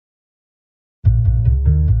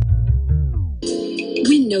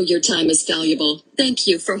know your time is valuable. Thank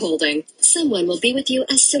you for holding. Someone will be with you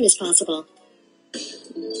as soon as possible.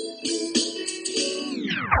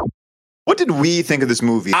 What did we think of this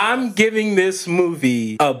movie? I'm giving this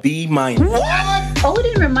movie a B minus. What?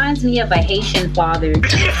 Odin reminds me of a Haitian father.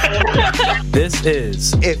 This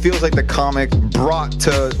is. It feels like the comic brought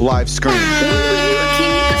to live screen. Ooh, you a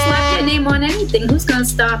king, you can slap your name on anything. Who's gonna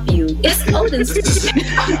stop you? It's Odin's.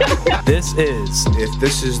 This is. If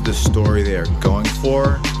this is the story they're going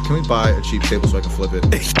for, can we buy a cheap table so I can flip it?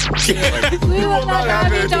 We will not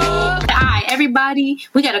have it, dog. Alright, everybody,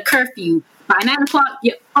 we got a curfew. By 9 o'clock,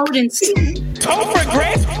 you're Odin's. Over,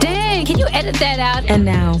 Grace! Dang, can you edit that out? And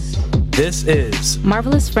now, this is.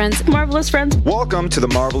 Marvelous Friends. Marvelous Friends. Welcome to the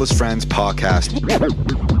Marvelous Friends podcast.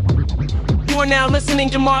 You are now listening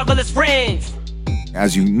to Marvelous Friends.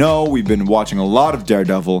 As you know, we've been watching a lot of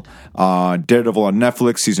Daredevil. Daredevil on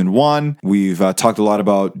Netflix, season 1. We've talked a lot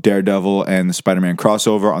about Daredevil and the Spider-Man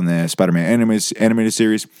crossover on the Spider-Man animated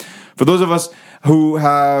series. For those of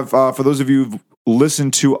you who've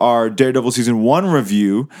listened to our Daredevil season 1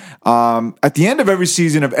 review, at the end of every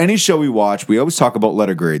season of any show we watch, we always talk about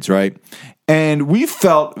letter grades, right? And we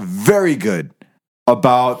felt very good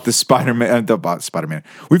about the Spider-Man.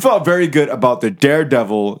 We felt very good about the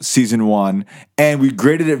Daredevil season 1, and we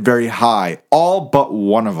graded it very high. All but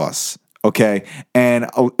one of us. Okay, and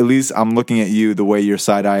at least I'm looking at you the way you're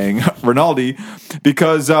side-eyeing Rinaldi,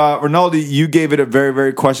 because Rinaldi, you gave it a very,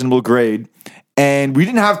 very questionable grade, and we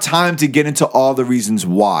didn't have time to get into all the reasons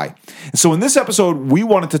why. And so in this episode, we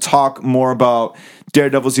wanted to talk more about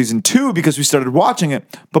Daredevil season 2 because we started watching it.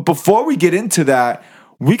 But before we get into that,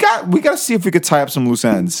 we got to see if we could tie up some loose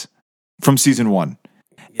ends from season 1.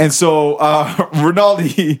 And so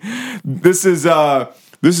Rinaldi, this is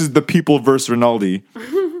the people versus Rinaldi.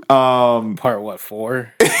 Part what,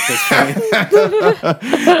 4?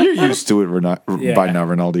 You're used to it by now,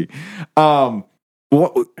 Rinaldi.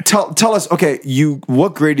 Tell us, okay,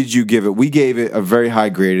 what grade did you give it? We gave it a very high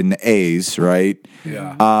grade in the A's, right?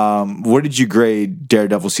 Yeah. What did you grade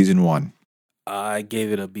Daredevil season 1? I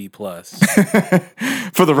gave it a B+.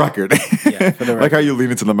 For the record. Yeah, for the record. Like how you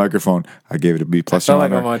lean into the microphone. I gave it a B+. I felt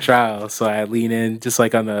like I'm on trial, so I lean in just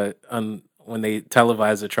like on when they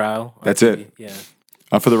televise the trial. That's it. Yeah.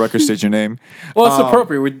 For the record, state your name. Well, it's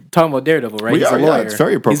appropriate. We're talking about Daredevil, right? He's a lawyer. Yeah, it's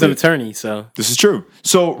very appropriate. He's an attorney, so. This is true.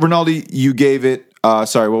 So, Rinaldi, you gave it,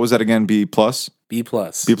 sorry, what was that again? B+? B+. B+.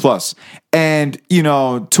 And,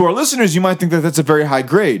 to our listeners, you might think that that's a very high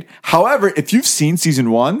grade. However, if you've seen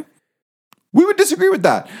season 1, we would disagree with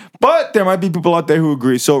that. But there might be people out there who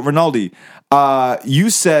agree. So, Rinaldi, you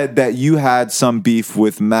said that you had some beef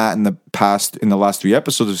with Matt in the last 3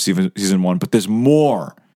 episodes of season 1, but there's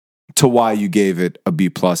more to why you gave it a B+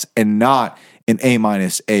 and not an A-,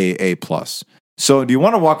 A+. So do you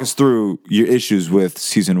want to walk us through your issues with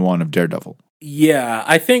season 1 of Daredevil? Yeah,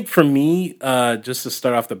 I think for me, just to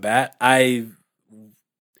start off the bat, I've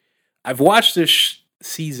watched this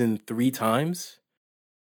season 3 times,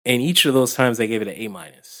 and each of those times I gave it an A-.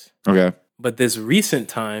 Okay. But this recent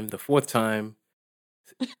time, the 4th time,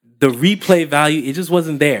 the replay value, it just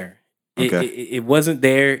wasn't there. Okay. It wasn't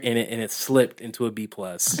there, and it slipped into a B+.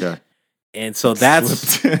 Okay. And so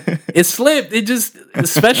it slipped. It just,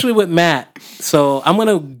 especially with Matt. So I'm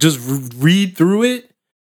gonna just read through it,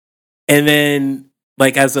 and then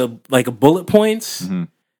like as a bullet points, mm-hmm.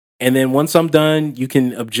 and then once I'm done, you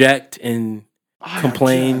can object and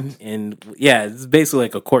complain, and it's basically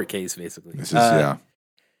like a court case, basically. This is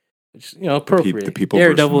which, appropriate. The people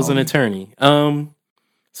Daredevil's an attorney.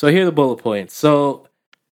 So here are the bullet points. So.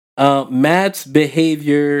 Matt's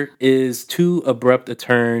behavior is too abrupt a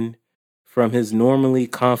turn from his normally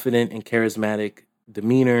confident and charismatic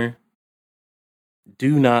demeanor.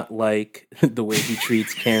 Do not like the way he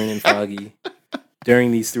treats Karen and Foggy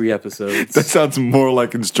during these 3 episodes. That sounds more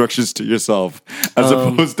like instructions to yourself as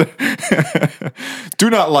opposed to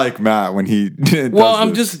do not like Matt when he does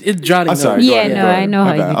I'm this. just jotting notes. Yeah, no, I know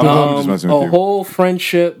how you do I'm just messing with a you. whole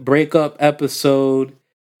friendship breakup episode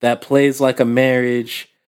that plays like a marriage,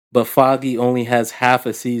 but Foggy only has half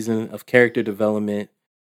a season of character development,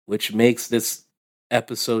 which makes this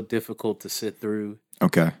episode difficult to sit through.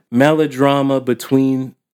 Okay. Melodrama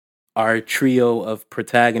between our trio of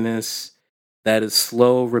protagonists that is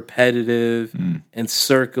slow, repetitive, and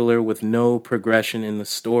circular with no progression in the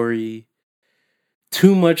story.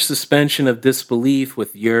 Too much suspension of disbelief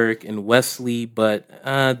with Yurik and Wesley, but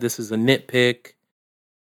this is a nitpick.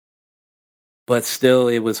 But still,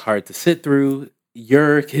 it was hard to sit through.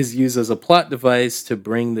 Yurik is used as a plot device to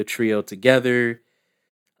bring the trio together.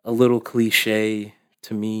 A little cliche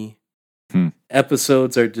to me.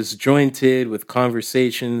 Episodes are disjointed with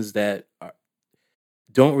conversations that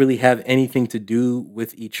don't really have anything to do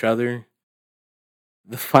with each other.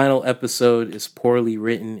 The final episode is poorly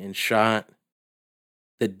written and shot.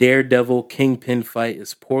 The Daredevil Kingpin fight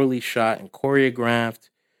is poorly shot and choreographed,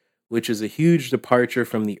 which is a huge departure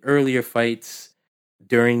from the earlier fights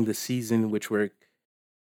during the season, which were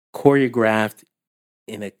choreographed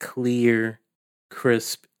in a clear,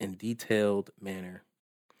 crisp, and detailed manner.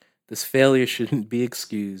 This failure shouldn't be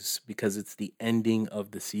excused because it's the ending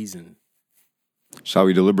of the season. Shall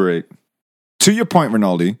we deliberate? To your point,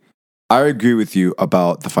 Rinaldi, I agree with you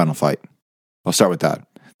about the final fight. I'll start with that.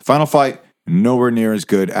 The final fight, nowhere near as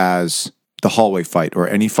good as the hallway fight or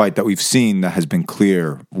any fight that we've seen that has been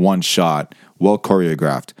clear, one shot, well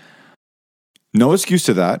choreographed. No excuse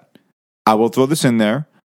to that. I will throw this in there.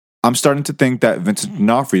 I'm starting to think that Vincent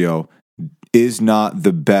D'Onofrio is not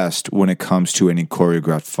the best when it comes to any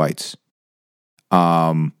choreographed fights.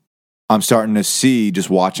 I'm starting to see, just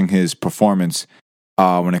watching his performance,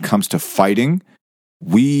 when it comes to fighting,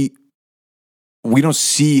 we don't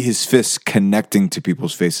see his fists connecting to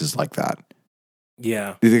people's faces like that.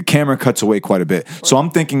 Yeah. The camera cuts away quite a bit. So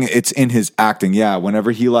I'm thinking it's in his acting. Yeah,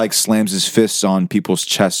 whenever he like slams his fists on people's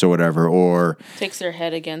chests or whatever, or takes their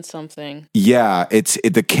head against something. Yeah,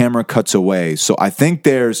 the camera cuts away. So I think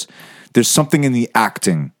there's something in the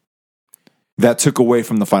acting that took away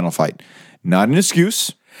from the final fight. Not an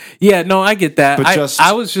excuse. Yeah, no, I get that. But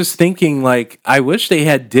I was just thinking, like, I wish they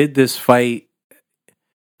had did this fight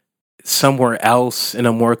somewhere else in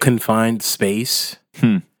a more confined space.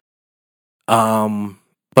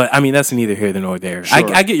 But I mean, that's neither here nor there.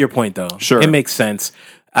 Sure. I get your point, though. Sure. It makes sense.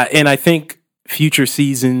 And I think future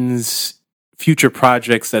seasons, future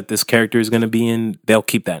projects that this character is going to be in, they'll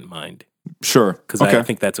keep that in mind. Sure. Because okay. I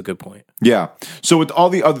think that's a good point. Yeah. So with all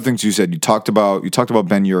the other things you said, you talked about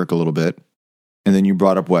Ben Urich a little bit, and then you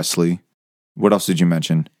brought up Wesley. What else did you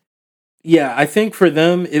mention? Yeah, I think for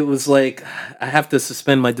them, it was like, I have to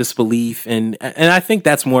suspend my disbelief. And I think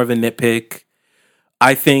that's more of a nitpick.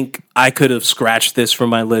 I think I could have scratched this from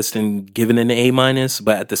my list and given it an A-,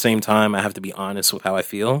 but at the same time, I have to be honest with how I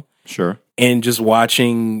feel. Sure. And just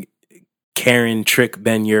watching Karen trick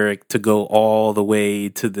Ben Urich to go all the way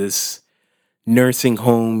to this nursing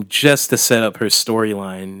home just to set up her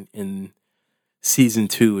storyline in season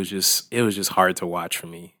 2 was just hard to watch for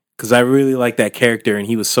me. Because I really like that character, and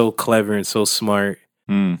he was so clever and so smart.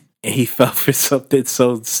 And he fell for something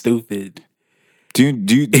so stupid. Do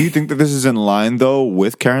you think that this is in line though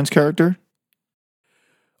with Karen's character?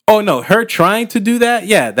 Oh no, her trying to do that,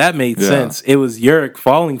 yeah, that made sense. It was Urich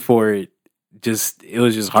falling for it. It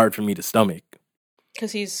was just hard for me to stomach.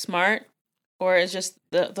 Because he's smart, or it's just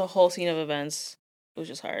the whole scene of events was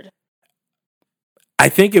just hard. I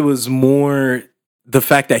think it was more the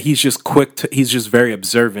fact that he's just he's just very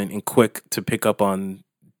observant and quick to pick up on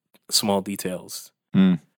small details.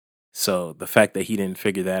 So the fact that he didn't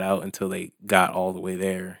figure that out until they got all the way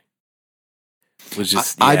there was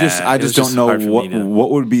just. I just don't know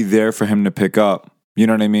what would be there for him to pick up. You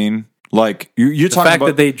know what I mean? Like you're talking about the fact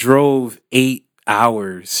that they drove 8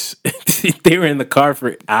 hours. They were in the car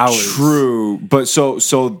for hours. True, but so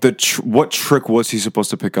what trick was he supposed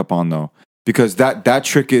to pick up on though? Because that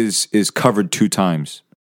trick is covered 2 times.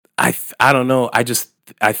 I don't know.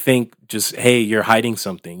 I think just, hey, you're hiding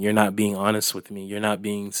something. You're not being honest with me. You're not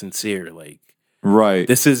being sincere. Like, right.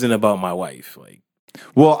 This isn't about my wife. Like,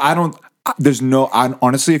 well,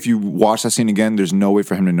 honestly, if you watch that scene again, there's no way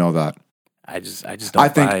for him to know that. I just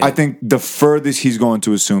don't. I think the furthest he's going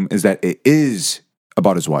to assume is that it is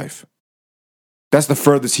about his wife. That's the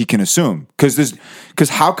furthest he can assume. Because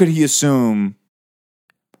how could he assume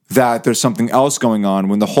that there's something else going on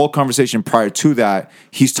when the whole conversation prior to that,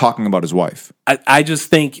 he's talking about his wife? I just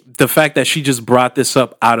think the fact that she just brought this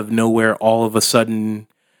up out of nowhere all of a sudden,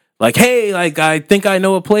 like, hey, like, I think I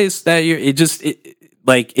know a place that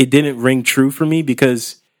it didn't ring true for me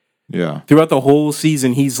because throughout the whole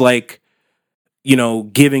season, he's like,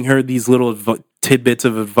 giving her these little tidbits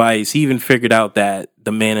of advice. He even figured out that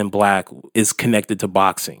the Man in Black is connected to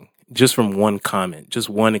boxing just from one comment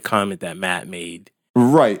that Matt made.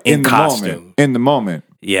 Right. In costume. In the moment.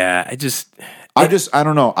 Yeah. I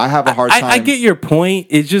don't know. I have a hard time. I get your point.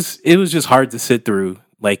 It was just hard to sit through.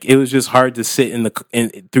 Like, it was just hard to sit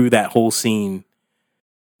through that whole scene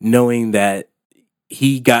knowing that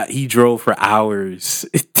he drove for hours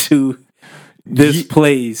to this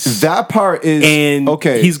place. That part is, and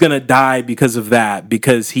okay. He's going to die because of that,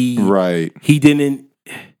 because he didn't.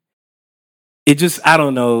 It just, I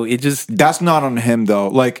don't know. That's not on him though.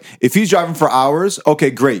 Like, if he's driving for hours,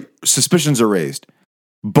 okay, great. Suspicions are raised.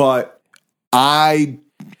 But then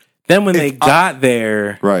when they got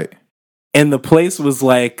there, right, and the place was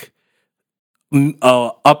like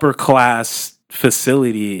upper class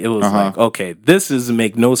facility, it was like, okay, this doesn't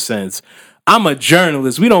make no sense. I'm a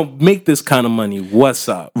journalist. We don't make this kind of money. What's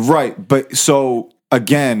up? Right. But so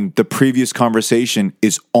again, the previous conversation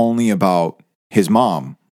is only about his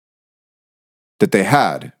mom that they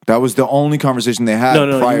had. That was the only conversation they had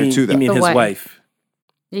prior to that. You mean his wife?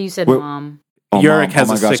 You said mom. Oh, Yorick has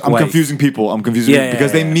a sick wife. I'm confusing people.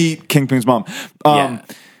 Because they meet Kingpin's mom.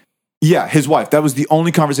 Yeah, his wife. That was the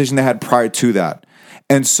only conversation they had prior to that.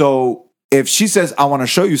 And so if she says, I want to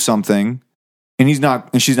show you something, and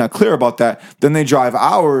she's not clear about that, then they drive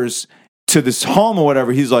hours to this home or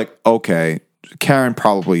whatever. He's like, okay, Karen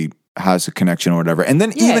probably has a connection or whatever. And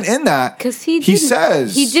then even in that, because he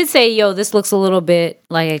did say, yo, this looks a little bit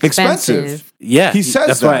like expensive. Yeah, he says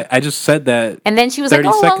that's why I just said that. And then she was like,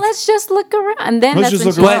 well, let's just look around. And then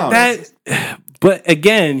but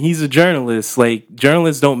again, he's a journalist. Like,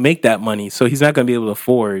 journalists don't make that money, so he's not going to be able to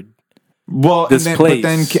afford this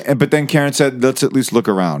place. But then Karen said, let's at least look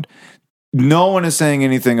around. No one is saying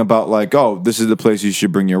anything about like, oh, this is the place you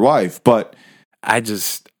should bring your wife. But I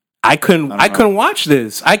couldn't watch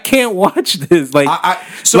this. I can't watch this. Like,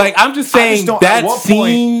 I'm just saying that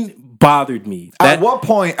scene bothered me. At what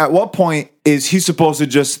point is he supposed to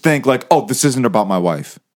just think like, oh, this isn't about my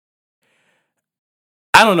wife?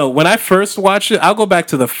 I don't know. When I first watched it, I'll go back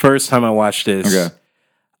to the first time I watched this. Okay.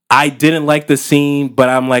 I didn't like the scene, but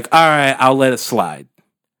I'm like, all right, I'll let it slide.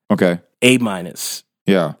 Okay. A-.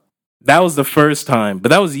 Yeah. That was the first time, but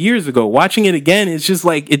that was years ago. Watching it again, it's just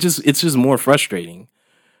like it's just more frustrating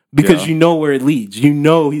because you know where it leads. You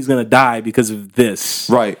know he's gonna die because of this,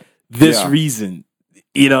 right? This reason,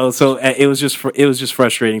 So it was just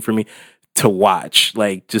frustrating for me to watch,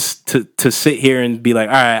 like just to sit here and be like,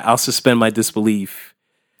 all right, I'll suspend my disbelief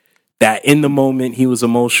that in the moment he was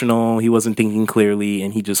emotional, he wasn't thinking clearly,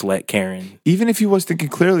 and he just let Karen. Even if he was thinking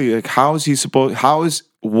clearly, like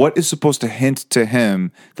what is supposed to hint to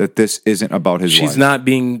him that this isn't about his wife? She's not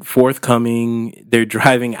being forthcoming. They're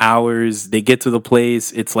driving hours. They get to the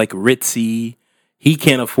place. It's like ritzy. He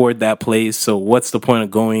can't afford that place. So what's the point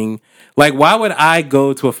of going? Like, why would I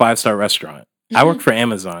go to a 5-star restaurant? I work for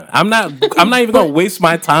Amazon. I'm not even going to waste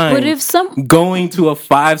my time going to a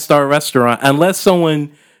 5-star restaurant unless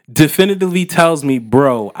someone definitively tells me,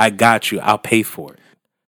 bro, I got you. I'll pay for it.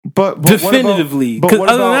 But definitively, because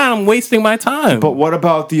other than that, I'm wasting my time. But what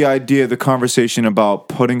about the conversation about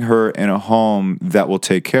putting her in a home that will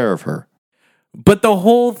take care of her? But the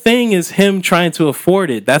whole thing is him trying to afford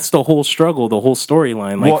it. That's the whole struggle, the whole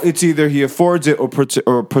storyline. Like, well, it's either he affords it or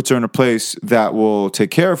puts her in a place that will take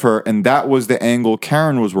care of her, and that was the angle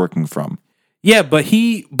Karen was working from. Yeah, but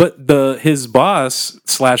his boss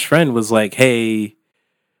 / friend was like, hey,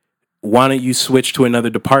 why don't you switch to another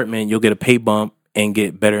department? You'll get a pay bump and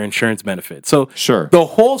get better insurance benefits. So sure, the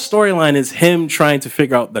whole storyline is him trying to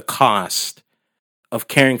figure out the cost of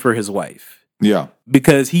caring for his wife. Yeah.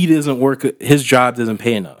 Because he doesn't work, his job doesn't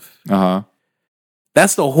pay enough. Uh-huh.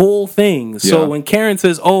 That's the whole thing. So when Karen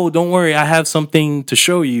says, oh, don't worry, I have something to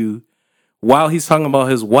show you, while he's talking about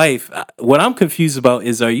his wife, what I'm confused about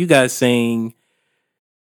is, are you guys saying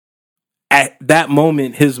at that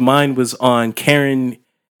moment his mind was on Karen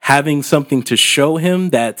having something to show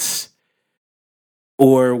him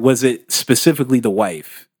or was it specifically the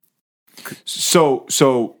wife?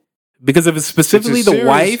 So because if it's specifically the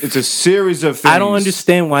wife, it's a series of things. I don't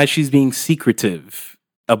understand why she's being secretive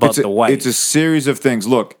about the wife. It's a series of things.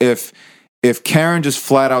 Look, if Karen just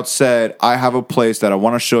flat out said, I have a place that I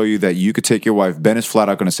want to show you that you could take your wife, Ben is flat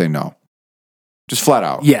out going to say no. Just flat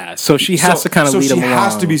out. Yeah, so she has to kind of lead him along. So she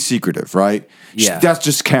has to be secretive, right? Yeah. That's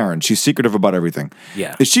just Karen. She's secretive about everything.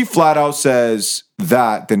 Yeah. If she flat out says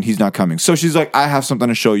that, then he's not coming. So she's like, I have something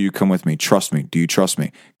to show you. Come with me. Trust me. Do you trust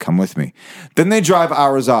me? Come with me. Then they drive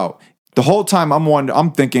hours out. The whole time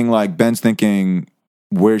I'm thinking like, Ben's thinking,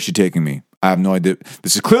 where is she taking me? I have no idea.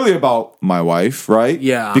 This is clearly about my wife, right?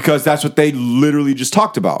 Yeah. Because that's what they literally just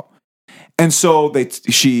talked about. And so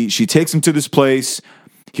she takes him to this place.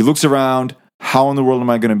 He looks around. How in the world am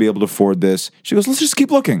I going to be able to afford this? She goes, let's just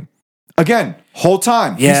keep looking. Again, whole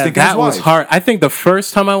time. Yeah, he's thinking that was hard. I think the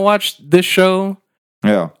first time I watched this show,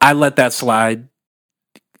 I let that slide.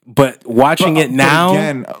 But watching it now,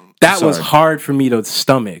 again, that was hard for me to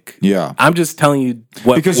stomach. Yeah. I'm just telling you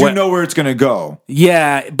what. Because you know where it's going to go.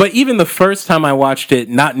 Yeah, but even the first time I watched it,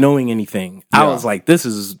 not knowing anything, I was like, this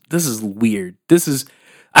is weird.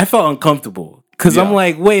 I felt uncomfortable. Because I'm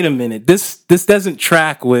like, wait a minute. This doesn't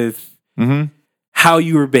track with how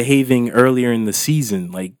you were behaving earlier in the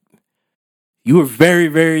season. Like, you were very,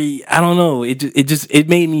 very, I don't know. It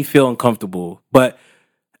made me feel uncomfortable. But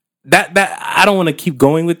that I don't want to keep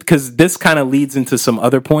going with, because this kind of leads into some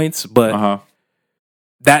other points. But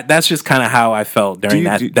that's just kind of how I felt during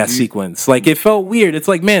that sequence. Like, it felt weird. It's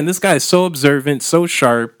like, man, this guy is so observant, so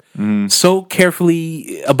sharp, so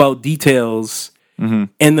carefully about details. And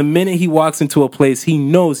the minute he walks into a place he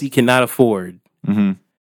knows he cannot afford,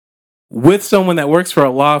 with someone that works for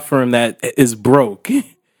a law firm that is broke,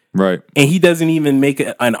 right? And he doesn't even make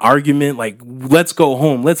an argument like, let's go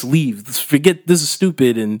home, let's leave, let's forget this is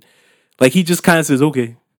stupid. And like, he just kind of says,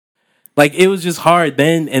 okay. Like, it was just hard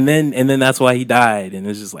then, and then that's why he died. And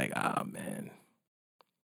it's just like, oh man,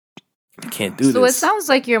 I can't do this. So it sounds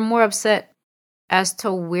like you're more upset as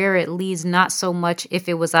to where it leads, not so much if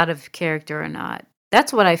it was out of character or not.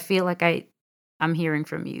 That's what I feel like I'm hearing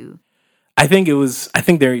from you. I think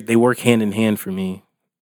they work hand in hand for me.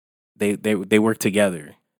 They work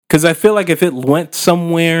together. Because I feel like if it went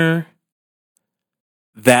somewhere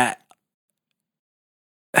where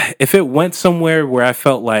I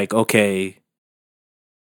felt like, okay,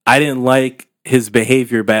 I didn't like his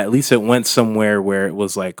behavior, but at least it went somewhere where it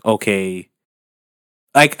was like, okay,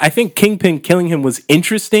 like, I think Kingpin killing him was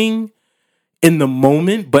interesting in the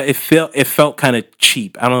moment, but it felt kind of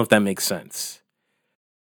cheap. I don't know if that makes sense.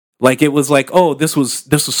 Like, it was like, oh, this was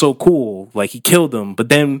so cool. Like, he killed him, but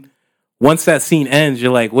then once that scene ends,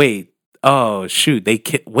 you're like, wait, oh shoot,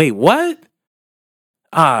 wait, what?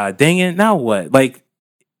 Ah, dang it, now what? Like,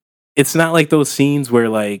 it's not like those scenes where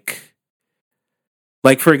like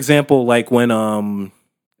for example, like when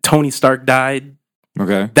Tony Stark died.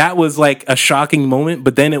 Okay, that was like a shocking moment,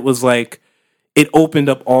 but then it was like, it opened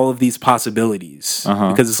up all of these possibilities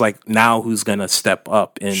because it's like, now who's gonna step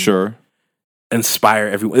up and inspire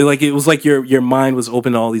everyone? Like, it was like your mind was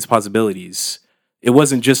open to all these possibilities. It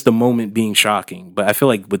wasn't just the moment being shocking, but I feel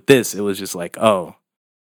like with this, it was just like, oh,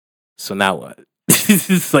 so now what?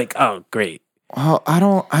 It's like, oh, great. Well, I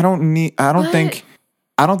don't think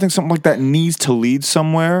something like that needs to lead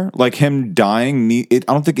somewhere. Like him dying, I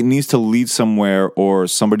don't think it needs to lead somewhere, or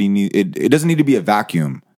somebody it doesn't need to be a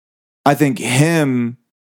vacuum. I think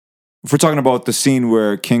if we're talking about the scene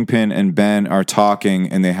where Kingpin and Ben are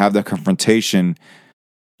talking and they have that confrontation,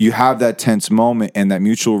 you have that tense moment and that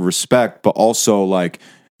mutual respect, but also like,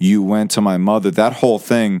 you went to my mother, that whole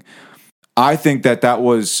thing. I think that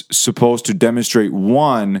was supposed to demonstrate,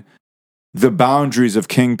 one, the boundaries of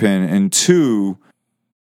Kingpin, and two,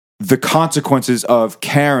 the consequences of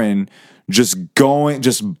Karen just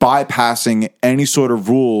bypassing any sort of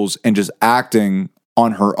rules and just acting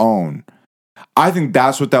on her own. I think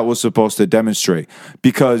that's what that was supposed to demonstrate,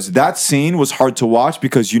 because that scene was hard to watch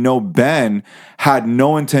because, Ben had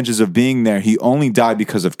no intentions of being there. He only died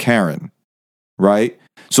because of Karen, right?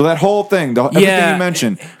 So that whole thing, everything you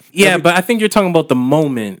mentioned. Yeah, but I think you're talking about the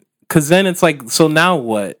moment, because then it's like, so now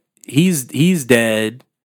what? He's dead.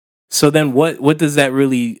 So then what does that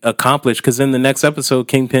really accomplish? Because in the next episode,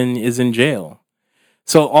 Kingpin is in jail.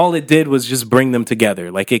 So all it did was just bring them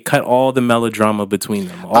together. Like, it cut all the melodrama between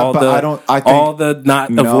them. All the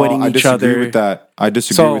not avoiding each other. I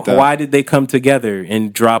disagree with that. So why did they come together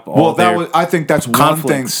and drop all I think that's conflicts? One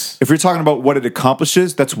thing. If you're talking about what it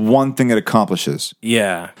accomplishes, that's one thing it accomplishes.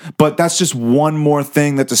 Yeah. But that's just one more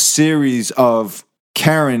thing that's a series of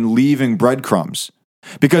Karen leaving breadcrumbs.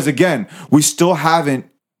 Because again, we still haven't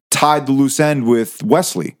tied the loose end with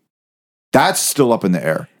Wesley. That's still up in the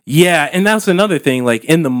air. Yeah, and that's another thing. Like,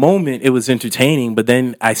 in the moment, it was entertaining, but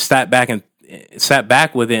then I sat back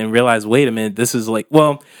with it and realized, wait a minute, this is like,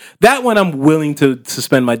 well, that one I'm willing to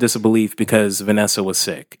suspend my disbelief because Vanessa was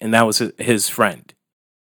sick, and that was his friend.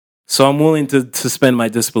 So I'm willing to suspend my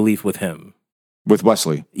disbelief with him. With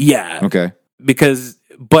Wesley? Yeah. Okay.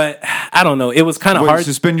 But I don't know. It was kind of hard.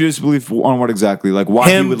 Suspend your disbelief on what exactly? Like, why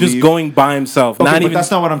him he would just leave? Going by himself. Okay, but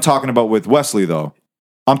that's not what I'm talking about with Wesley, though.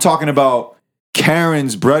 I'm talking about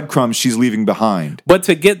Karen's breadcrumbs she's leaving behind. But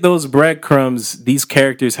to get those breadcrumbs, these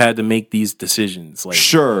characters had to make these decisions. Like,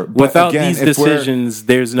 sure. Without these decisions,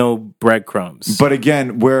 there's no breadcrumbs. But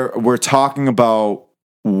again, we're talking about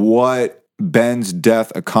what Ben's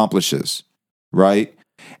death accomplishes, right?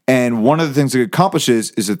 And one of the things it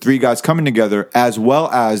accomplishes is the three guys coming together, as well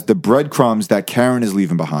as the breadcrumbs that Karen is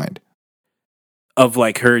leaving behind. Of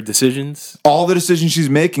like her decisions? All the decisions she's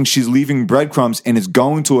making, she's leaving breadcrumbs, and it's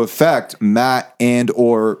going to affect Matt and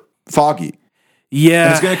or Foggy. Yeah.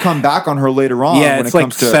 And it's going to come back on her later on. Yeah, it's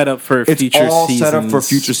like set up for future seasons. It's all set up for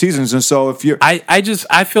future seasons. And so if you're...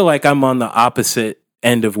 I feel like I'm on the opposite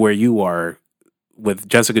end of where you are with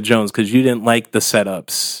Jessica Jones, because you didn't like the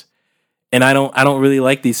setups. And I don't really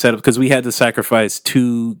like these setups because we had to sacrifice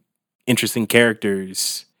two interesting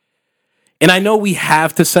characters. And I know we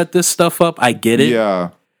have to set this stuff up. I get it.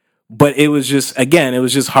 Yeah. But it was just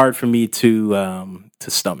hard for me to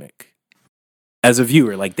stomach. as a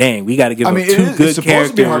viewer. Like, dang, we got to give I them mean, two it's good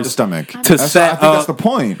supposed to be hard to characters stomach. to That's- set I think that's up. the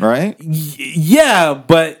point, right? Yeah,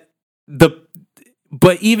 but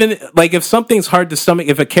even like if something's hard to stomach,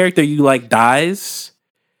 if a character you like dies,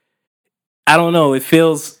 I don't know. It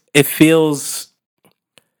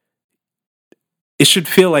should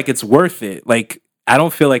feel like it's worth it. Like, I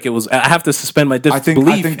don't feel like it was. I have to suspend my disbelief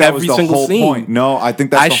I think that was every the single whole scene. point. No, I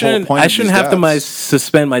think that's the whole point. I shouldn't have to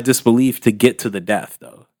suspend my disbelief to get to the death,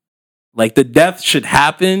 though. Like, the death should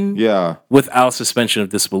happen without suspension of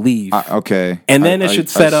disbelief. Okay. And then it should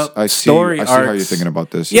set up story arcs. I see how you're thinking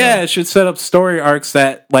about this. Yeah, it should set up story arcs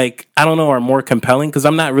that, like, I don't know, are more compelling, because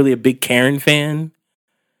I'm not really a big Karen fan.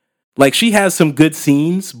 Like, she has some good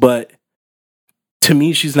scenes, but to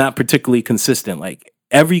me, she's not particularly consistent. Like,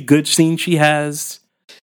 every good scene she has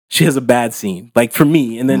a bad scene. Like, for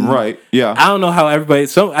me. And then, right, yeah. I don't know how everybody.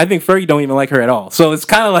 So I think Fergie don't even like her at all. So it's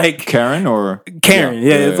kind of like Karen or Karen.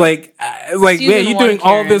 Yeah, it's like man, you're doing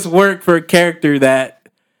all this work for a character that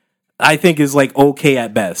I think is like okay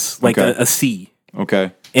at best, like a C.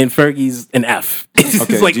 Okay. And Fergie's an F. It's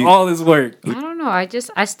Okay, like all this work. I don't know.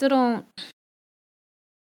 I still don't.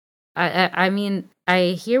 I mean,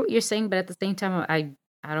 I hear what you're saying, but at the same time,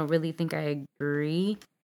 I don't really think I agree.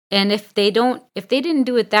 And if they didn't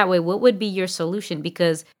do it that way, what would be your solution?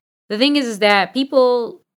 Because the thing is that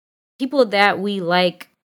people that we like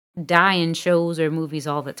die in shows or movies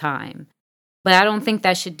all the time. But I don't think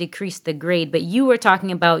that should decrease the grade. But you were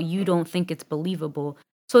talking about you don't think it's believable.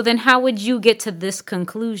 So then how would you get to this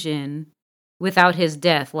conclusion without his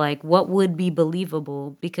death? Like, what would be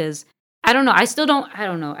believable? Because I don't know. I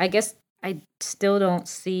don't know. I guess I still don't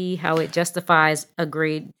see how it justifies a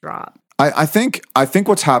grade drop. I think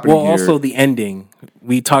what's happening here. Well, also the ending.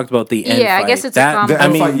 We talked about the end. Yeah, fight. I guess it's the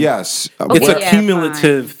end fight, yes. It's a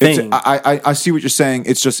cumulative thing. I see what you're saying.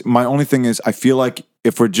 It's just my only thing is I feel like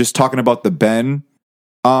if we're just talking about the Ben,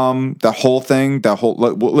 that whole thing,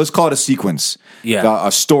 let's call it a sequence,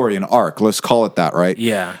 a story, an arc. Let's call it that, right?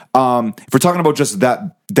 Yeah. If we're talking about just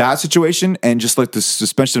that situation and just like the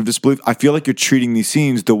suspension of disbelief, I feel like you're treating these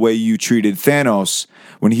scenes the way you treated Thanos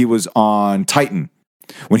when he was on Titan.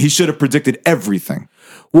 When he should have predicted everything.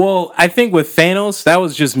 Well, I think with Thanos, that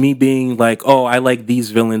was just me being like, oh, I like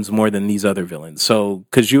these villains more than these other villains. So,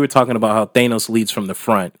 because you were talking about how Thanos leads from the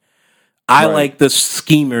front. I like the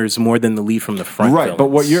schemers more than the lead from the front. Right,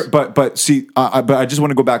 villains. But I just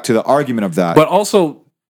want to go back to the argument of that. But also,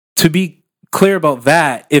 to be clear about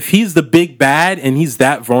that, if he's the big bad and he's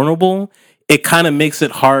that vulnerable, it kind of makes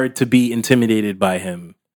it hard to be intimidated by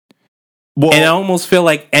him. Well, and I almost feel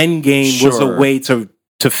like Endgame was a way to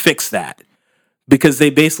fix that, because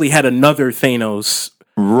they basically had another Thanos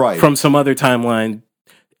from some other timeline.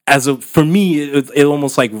 For me, it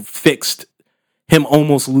almost like fixed him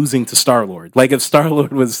almost losing to Star-Lord. Like if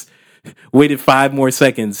Star-Lord was waited 5 more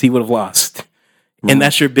seconds, he would have lost, and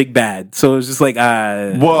that's your big bad. So it's just like,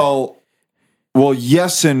 well,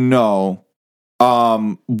 yes and no.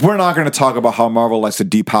 We're not going to talk about how Marvel likes to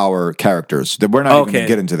depower characters. We're not even going to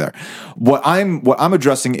get into there. What I'm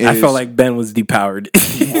addressing is, I felt like Ben was depowered.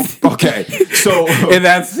 Okay, so in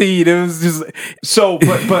that scene, it was just so.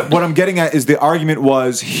 But what I'm getting at is the argument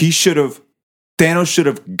was Thanos should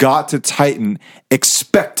have got to Titan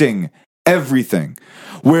expecting everything.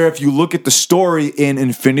 Where if you look at the story in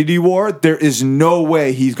Infinity War, there is no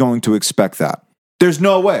way he's going to expect that. There's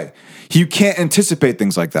no way. You can't anticipate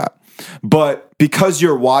things like that. But because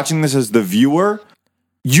you're watching this as the viewer,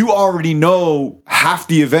 you already know half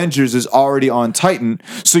the Avengers is already on Titan,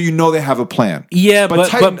 so you know they have a plan. Yeah, but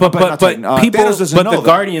people, the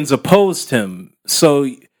Guardians opposed him. So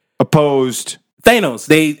opposed Thanos.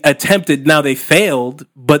 They failed,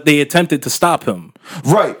 but they attempted to stop him.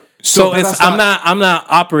 Right. So I'm not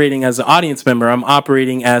operating as an audience member. I'm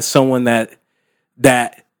operating as someone that's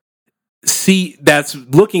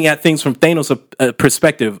looking at things from Thanos'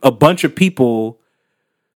 perspective. A bunch of people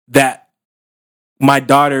that my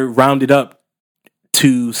daughter rounded up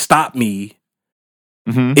to stop me.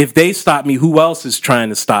 Mm-hmm. If they stop me, who else is trying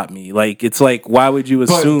to stop me? Like, it's like, why would you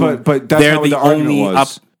assume but that's they're not what the argument only?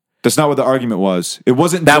 Was. That's not what the argument was. It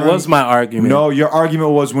wasn't. That was my argument. No, your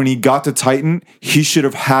argument was when he got to Titan, he should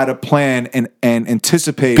have had a plan and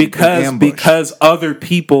anticipated an ambush. Because other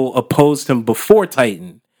people opposed him before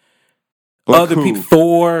Titan. Like other who? people,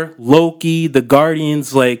 Thor, Loki, the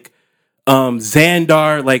Guardians, like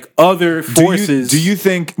Xandar, like other forces. Do you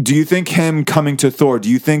think him coming to Thor? Do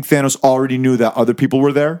you think Thanos already knew that other people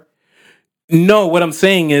were there? No, what I'm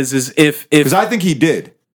saying is if because I think he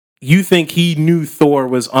did. You think he knew Thor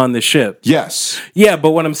was on the ship? Yes. Yeah,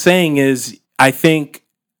 but what I'm saying is, I think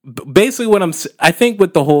basically I think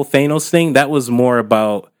with the whole Thanos thing, that was more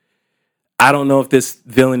about. I don't know if this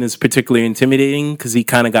villain is particularly intimidating because he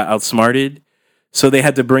kind of got outsmarted. So they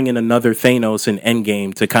had to bring in another Thanos in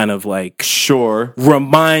Endgame to kind of like Sure.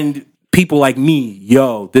 remind people like me,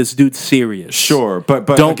 yo, this dude's serious. Sure. But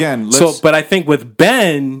Don't, again, but I think with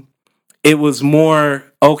Ben, it was more,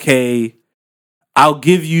 okay, I'll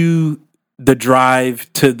give you the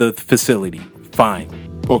drive to the facility.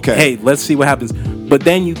 Fine. okay. Hey, let's see what happens. But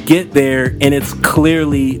then you get there and it's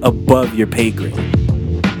clearly above your pay grade.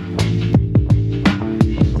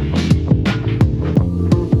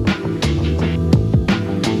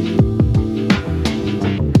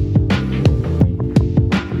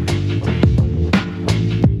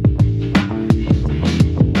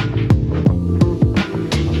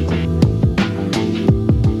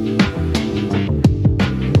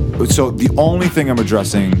 So the only thing I'm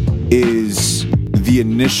addressing is the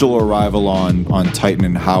initial arrival on Titan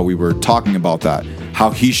and how we were talking about that.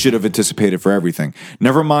 How he should have anticipated for everything.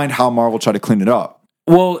 Never mind how Marvel tried to clean it up.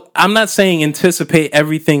 Well, I'm not saying anticipate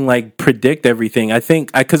everything, like predict everything. I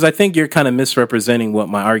think you're kind of misrepresenting what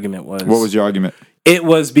my argument was. What was your argument? It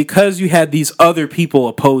was because you had these other people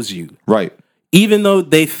oppose you. Right. Even though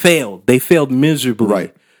they failed miserably.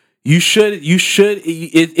 Right. You should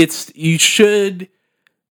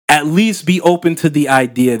at least be open to the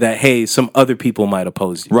idea that, hey, some other people might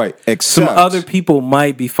oppose you. Right. Except some other people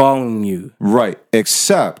might be following you. Right.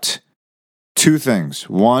 Except two things.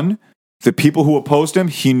 One, the people who opposed him,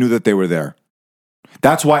 he knew that they were there.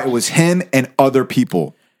 That's why it was him and other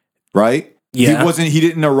people. Right? Yeah. He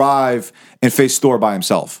didn't arrive and face Thor by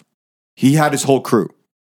himself. He had his whole crew.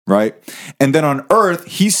 Right? And then on Earth,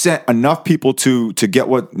 he sent enough people to get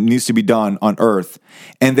what needs to be done on Earth.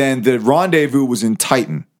 And then the rendezvous was in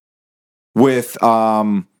Titan. With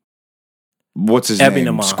what's his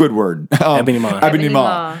name? Squidward. Ebony Maw. Ebony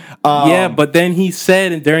Maw. Yeah, but then he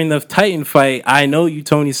said during the Titan fight, I know you,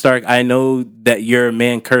 Tony Stark. I know that you're a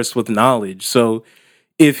man cursed with knowledge. So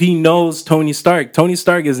if he knows Tony Stark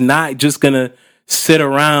is not just gonna sit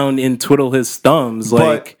around and twiddle his thumbs.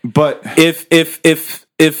 Like, but if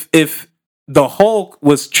the Hulk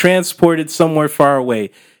was transported somewhere far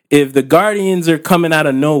away. If the Guardians are coming out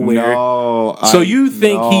of nowhere, you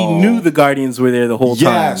think he knew the Guardians were there the whole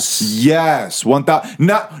time? Yes, 1,000.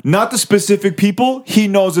 Not the specific people. He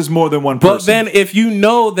knows there's more than one person. But then, if you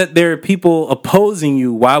know that there are people opposing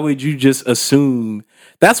you, why would you just assume?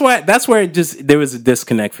 That's where there was a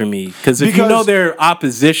disconnect for me. Because if you know their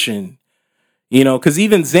opposition, because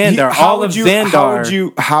even Xandar, how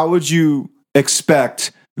would you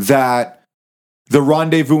expect that? The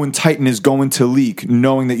rendezvous in Titan is going to leak,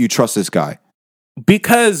 knowing that you trust this guy.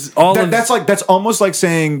 Because that's almost like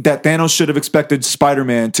saying that Thanos should have expected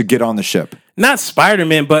Spider-Man to get on the ship. Not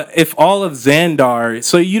Spider-Man, but if all of Xandar.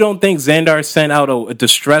 So you don't think Xandar sent out a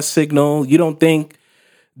distress signal? You don't think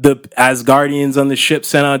the Asgardians on the ship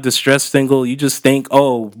sent out a distress signal? You just think,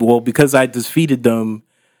 oh, well, because I defeated them,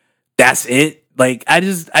 that's it. Like I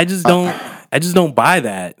just don't buy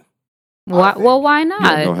that. Why not?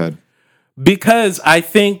 Yeah, go ahead. Because I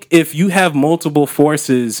think if you have multiple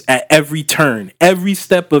forces at every turn, every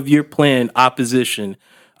step of your plan, opposition,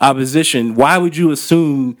 why would you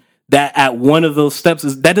assume that at one of those steps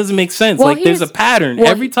that doesn't make sense? Well, there's a pattern.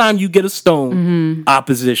 Every time you get a stone,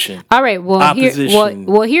 opposition. All right.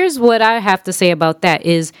 Well, here's what I have to say about that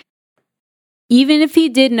is, even if he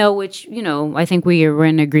did know, which, I think we were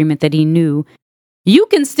in agreement that he knew, you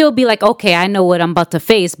can still be like, okay, I know what I'm about to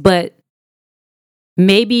face, but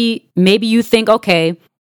maybe you think, okay,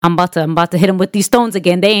 I'm about to hit him with these stones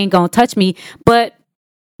again. They ain't gonna touch me. But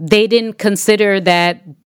they didn't consider that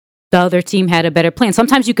the other team had a better plan.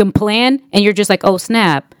 Sometimes you can plan and you're just like, oh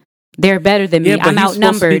snap, they're better than me. I'm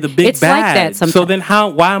outnumbered. It's bad. Like that sometimes. So then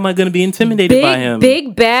why am I going to be intimidated by him?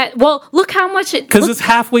 Big bad. Well, look how much it. Because it's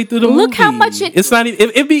halfway through the movie. Look how much it. It's not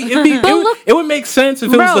even. It would make sense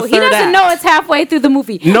if it was the third act. He doesn't know it's halfway through the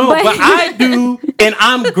movie. No, but I do, and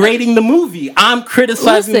I'm grading the movie. I'm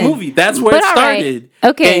criticizing the movie. That's where it started. Right.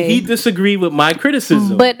 Okay, and he disagreed with my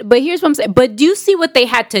criticism. But here's what I'm saying. But do you see what they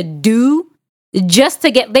had to do just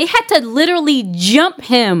to get? They had to literally jump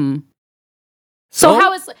him. So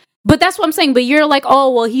how is? But that's what I'm saying. But you're like,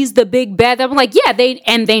 oh, well, he's the big bad. I'm like, yeah,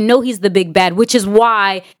 they know he's the big bad, which is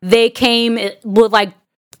why they came with like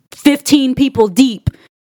 15 people deep.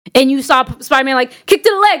 And you saw Spider-Man like kick to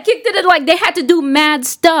the leg, kick to the leg. They had to do mad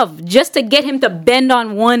stuff just to get him to bend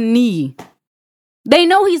on one knee. They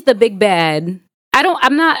know he's the big bad. But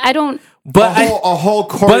a whole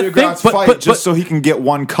choreographed fight just so he can get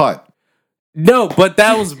one cut. No, but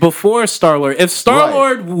that was before Star-Lord. If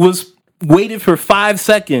Star-Lord was waited for 5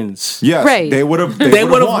 seconds. Yes, Right. they would have. They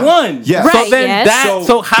would have won. Yes. Right. So then yes.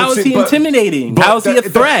 so how is he intimidating? How is he a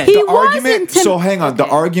threat? He The was argument. So hang on. The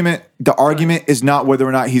argument is not whether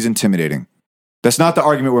or not he's intimidating. That's not the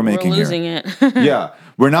argument we're We're making losing here. it. Yeah,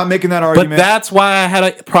 we're not making that But argument. that's why I had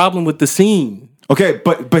a problem with the scene. Okay,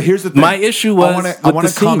 but here's the thing. My issue was I want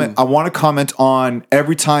with to the comment. scene. I want to comment on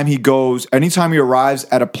anytime he arrives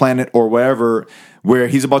at a planet or wherever where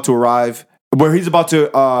he's about to arrive, where he's about to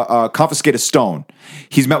confiscate a stone.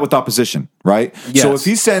 He's met with opposition, right? Yes. So if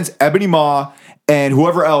he sends Ebony Maw and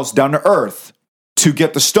whoever else down to Earth to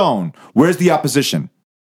get the stone, where's the opposition?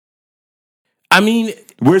 I mean,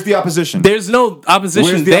 Where's the opposition? there's no opposition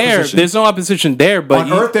Where's the there. opposition? There's no opposition there.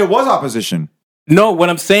 But On Earth, there was opposition. no, what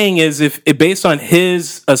I'm saying is, if based on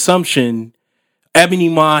his assumption, Ebony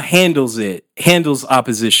Maw handles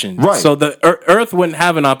opposition. Right. So the Earth wouldn't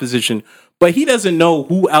have an opposition. But he doesn't know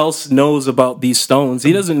who else knows about these stones.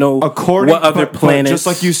 He doesn't know what other planets. Just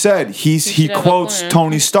like you said, he should have a quotes plan.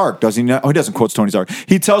 Tony Stark, does he not? Oh, he doesn't quote Tony Stark.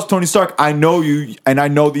 He tells Tony Stark, "I know you, and I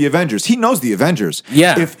know the Avengers." He knows the Avengers.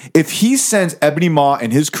 Yeah. If he sends Ebony Maw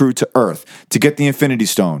and his crew to Earth to get the Infinity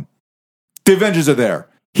Stone, the Avengers are there.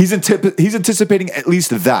 He's anticipating at least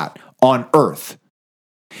that on Earth.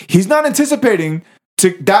 He's not anticipating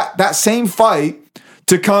to that same fight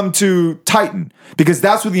to come to Titan, because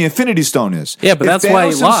that's where the Infinity Stone is. Yeah, but that's why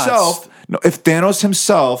he lost. If Thanos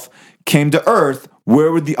himself came to Earth,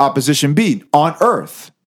 where would the opposition be? On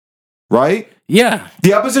Earth, right? Yeah.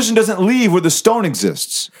 The opposition doesn't leave where the stone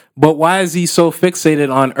exists. But why is he so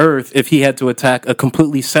fixated on Earth if he had to attack a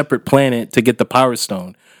completely separate planet to get the Power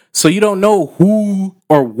Stone? So you don't know who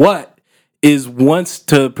or what wants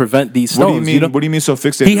to prevent these stones. What do you mean? What do you mean so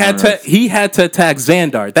fixated? He had on to Earth? he had to attack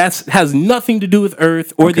Xandar. That has nothing to do with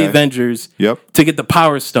Earth or the Okay. Avengers. Yep. To get the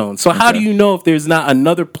Power Stone. So how Okay. do you know if there's not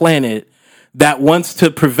another planet that wants to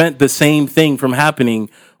prevent the same thing from happening,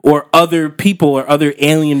 or other people or other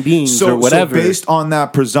alien beings or whatever? So based on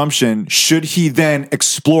that presumption, should he then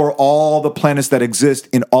explore all the planets that exist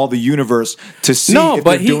in all the universe to see if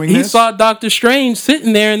but they're doing he this? saw Doctor Strange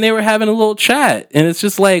sitting there and they were having a little chat, and it's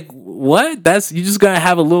just like, what? You just gonna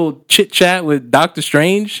have a little chit chat with Doctor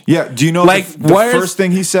Strange? Yeah. Do you know Like, the where's- first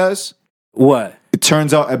thing he says? What? It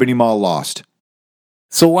turns out Ebony Maw lost.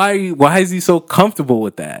 So why is he so comfortable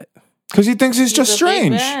with that? Because he thinks he's just The big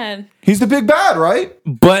strange. bad. He's the big bad, right?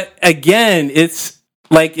 But again, it's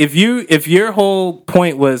like if your whole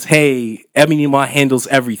point was, hey, Ebony Maw handles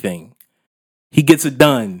everything, he gets it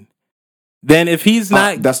done. Then if he's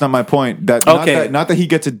not, That's not my point. Okay. Not that he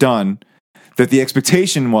gets it done. That the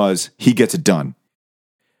expectation was he gets it done.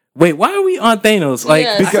 wait, why are we on Thanos? Like,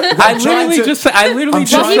 Yes. Because I I'm trying literally to- just I'm trying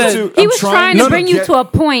said. to- He I'm was trying trying to to bring you get- to a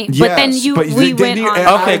point, but Yes, then but we they went need- on. and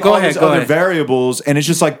Okay, add go all ahead, these go other ahead. variables, and it's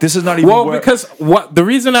just like this is not even. Well, where- because the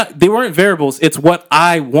reason they weren't variables, it's what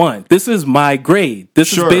I want. This is my grade. This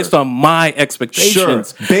Sure. is based on my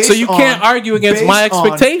expectations. Sure. Based So you can't on- argue against my based on-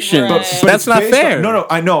 expectations. Right. but That's it's not based on- fair. no,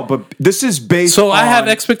 I know, but this is based. So I have on-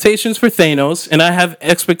 expectations for Thanos, and I have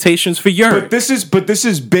expectations for Yuri. But this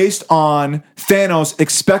is based on Thanos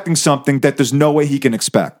expecting something that there's no way he can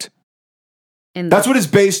expect. And That's what it's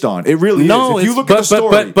based on. It really No, is. If you it's- look at the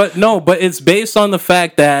story, but it's based on the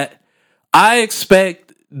fact that I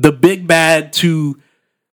expect the big bad to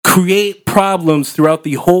create problems throughout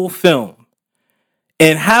the whole film.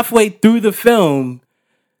 And halfway through the film,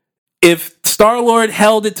 if Star-Lord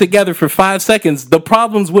held it together for 5 seconds, the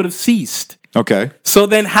problems would have ceased. okay, So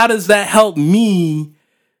then how does that help me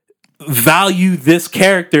value this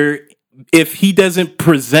character if he doesn't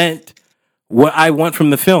present what I want from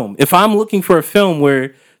the film? If I'm looking for a film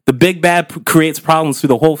where the big bad creates problems through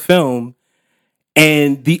the whole film,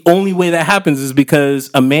 and the only way that happens is because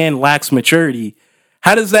a man lacks maturity,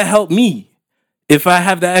 how does that help me? If I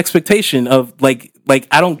have that expectation of like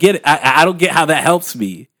I don't get it. I don't get how that helps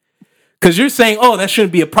me. Because you're saying, oh, that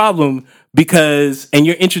shouldn't be a problem and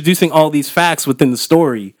you're introducing all these facts within the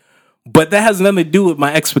story. But that has nothing to do with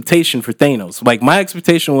my expectation for Thanos. Like, my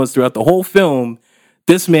expectation was throughout the whole film,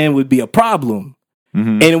 this man would be a problem.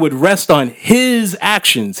 And it would rest on his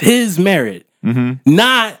actions, his merit.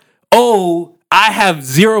 Not, oh, I have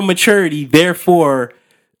zero maturity, therefore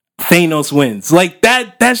Thanos wins. Like,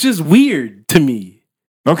 that's just weird to me.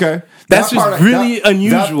 okay, That's That just part really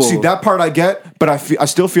unusual. See, that part I get, but I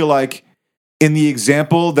still feel like in the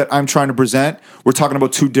example that I'm trying to present, we're talking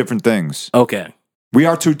about two different things. Okay.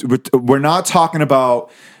 We're not talking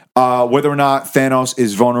about whether or not Thanos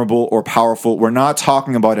is vulnerable or powerful. We're not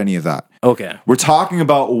talking about any of that. Okay. We're talking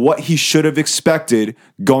about what he should have expected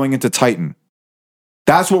going into Titan.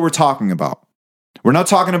 That's what we're talking about. We're not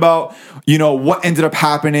talking about, what ended up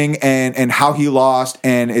happening and how he lost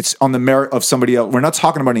and it's on the merit of somebody else. We're not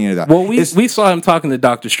talking about any of that. Well, we saw him talking to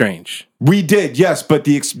Doctor Strange. We did, yes, but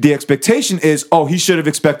the expectation is, he should have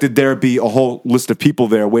expected there be a whole list of people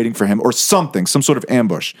there waiting for him or something, some sort of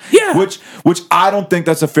ambush. Yeah. Which I don't think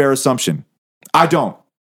that's a fair assumption. I don't.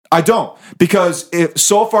 Because if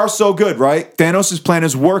so far so good, right? Thanos' plan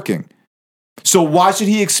is working. So why should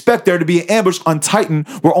he expect there to be an ambush on Titan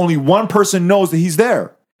where only one person knows that he's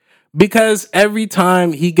there? Because every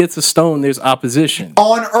time he gets a stone, there's opposition.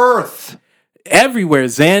 On Earth. Everywhere.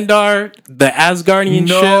 Xandar, the Asgardian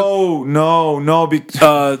ship. No.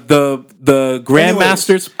 The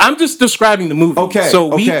Grandmasters. I'm just describing the movie. Okay.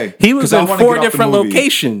 So he was in 4 different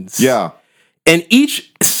locations. Yeah. And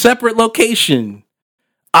each separate location,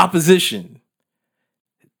 opposition.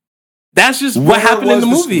 That's just what happened in the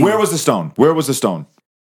movie. Where was the stone?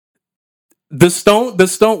 The stone,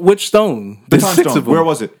 which stone? The time stone. Where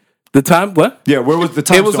was it? The time, what? Yeah, where was the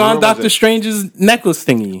time stone? It was on Doctor Strange's necklace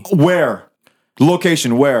thingy. Where?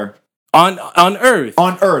 Location, where? On Earth.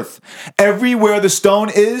 On Earth. Everywhere the stone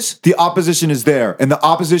is, the opposition is there. And the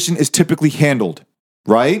opposition is typically handled,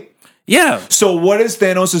 right? Yeah. So what is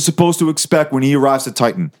Thanos supposed to expect when he arrives at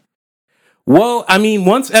Titan? Well, I mean,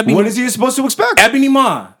 what is he supposed to expect? Ebony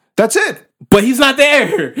Maw. That's it. But he's not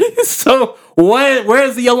there. So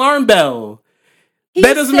where's the alarm bell?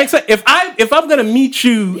 That doesn't make sense. If I'm gonna meet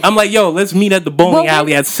you, I'm like, yo, let's meet at the bowling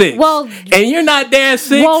alley at 6. And you're not there at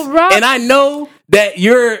 6, and I know that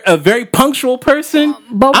you're a very punctual person.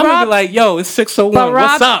 I'm gonna be like, yo, it's 6:01.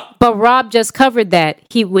 What's up? But Rob just covered that.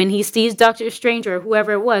 When he sees Doctor Strange or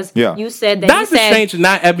whoever it was, you said that Doctor Strange is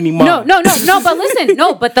not Ebony Maw. No. But listen,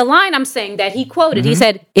 but the line I'm saying that he quoted, he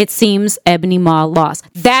said, "It seems Ebony Maw lost."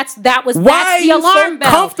 That's the alarm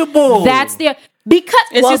bell. Comfortable. That's the. Because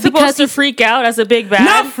is he supposed to freak out as a big bad?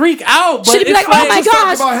 Not freak out, but should be like, oh my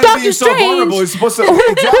gosh, Doctor Strange. He's supposed to, who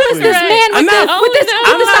is this man with this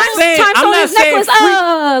time on his necklace?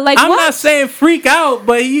 I'm not saying freak out,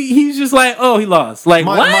 but he's just like, oh, he lost. Like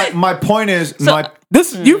what? My point is,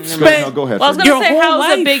 you spent. Go ahead. Well, I was going to say, how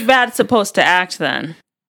is a big bad supposed to act then?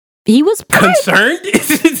 He was concerned.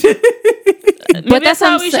 But that's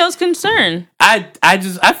how he shows concern. I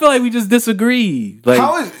feel like we just disagree. Like,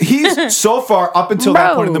 how is he's so far up until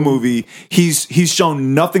that point in the movie, he's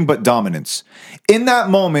shown nothing but dominance. In that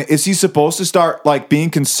moment, is he supposed to start like being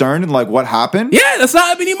concerned and like what happened? Yeah, that's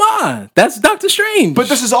not Ebony Maw. That's Doctor Strange. But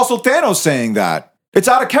this is also Thanos saying that. It's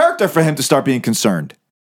out of character for him to start being concerned.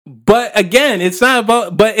 But again, it's not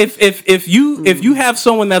about. But if you have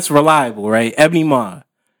someone that's reliable, right, Ebony Maw.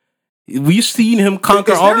 We've seen him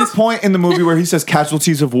conquer all these. Is there a point in the movie where he says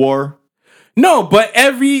casualties of war? No, but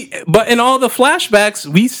in all the flashbacks,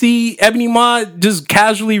 we see Ebony Maw just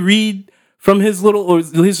casually read from his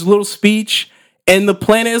little speech, and the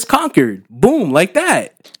planet is conquered. Boom, like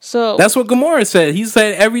that. So that's what Gamora said. He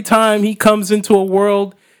said every time he comes into a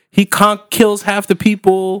world, he kills half the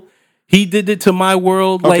people. He did it to my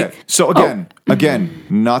world. Okay. Like So again,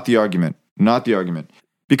 not the argument,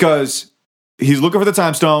 because he's looking for the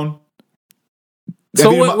time stone.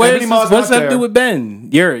 So what's that do with Ben?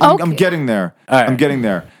 I'm getting there. Right. I'm getting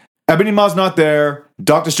there. Ebony Maw's not there.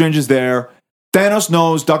 Doctor Strange is there. Thanos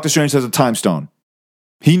knows Doctor Strange has a time stone.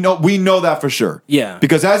 We know that for sure. Yeah.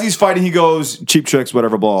 Because as he's fighting, he goes, cheap tricks,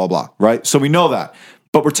 whatever, blah, blah, blah. Right? So we know that.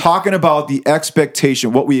 But we're talking about the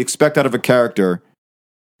expectation, what we expect out of a character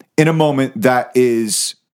in a moment that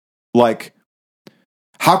is like,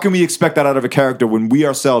 how can we expect that out of a character when we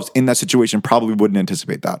ourselves in that situation probably wouldn't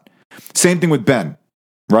anticipate that? Same thing with Ben.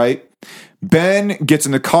 Right? Ben gets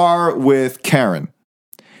in the car with Karen.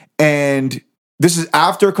 And this is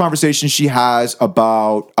after a conversation she has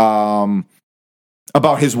about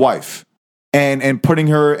his wife and putting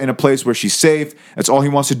her in a place where she's safe. That's all he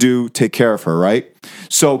wants to do, take care of her, right?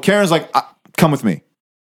 So Karen's like, come with me.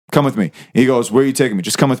 Come with me. And he goes, where are you taking me?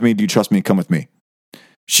 Just come with me. Do you trust me? Come with me.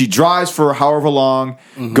 She drives for however long,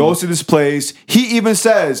 goes to this place. He even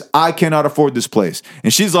says, I cannot afford this place.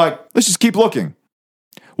 And she's like, let's just keep looking.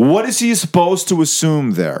 What is he supposed to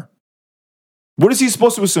assume there? What is he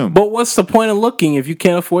supposed to assume? But what's the point of looking if you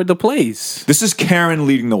can't afford the place? This is Karen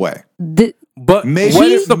leading the way. But maybe,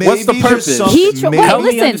 what's the purpose? Help me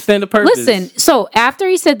understand the purpose. Listen, so after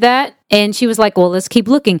he said that, and she was like, well, let's keep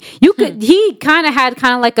looking. He kind of had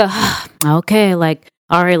like a, okay, like,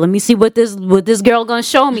 all right, let me see what this girl gonna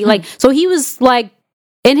show me. Like, so he was like,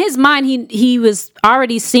 in his mind, he was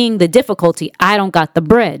already seeing the difficulty. I don't got the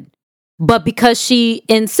bread. But because she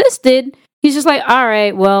insisted, he's just like, all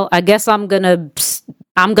right, well, I guess I'm gonna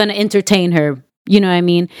entertain her. You know what I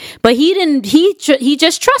mean? But he didn't. He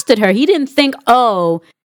just trusted her. He didn't think, oh,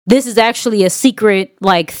 this is actually a secret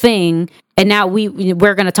like thing, and now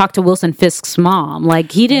we're going to talk to Wilson Fisk's mom.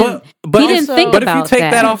 Like he didn't think about that. But if you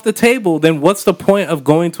take that off the table, then what's the point of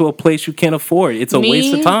going to a place you can't afford? It's a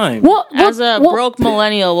waste of time. As a broke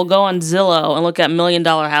millennial, we'll go on Zillow and look at $1 million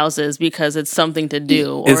houses because it's something to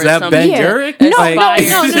do. Is that Ben Urich? No.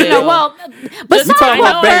 Well, but I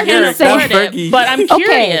know Ben Ben Urich, but I'm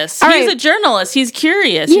curious. Okay, He's a journalist. He's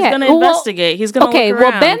curious. He's going to investigate. He's going to look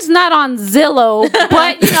around. Well, Ben's not on Zillow,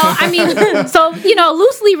 but I mean, so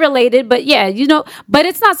loosely related, but yeah, but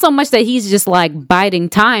it's not so much that he's just like biding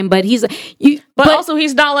time, but but also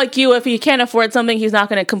he's not like you. If he can't afford something, he's not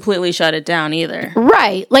going to completely shut it down either.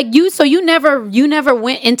 Right. Like so you never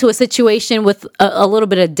went into a situation with a little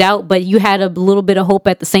bit of doubt, but you had a little bit of hope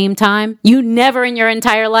at the same time. You never in your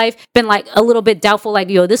entire life been like a little bit doubtful, like,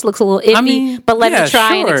 yo, this looks a little iffy, but let me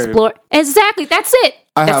try and explore. Exactly. That's it.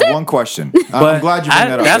 I have one question. I'm glad you bring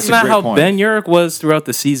that up. That's not how Ben Urich was throughout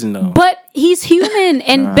the season, though. But he's human,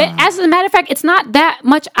 and Ben, as a matter of fact, it's not that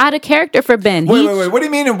much out of character for Ben. Wait. What do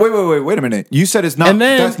you mean? Wait a minute. You said it's not.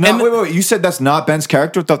 Wait. You said that's not Ben's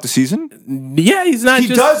character throughout the season? Yeah, he's not. He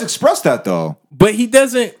does express that though, but he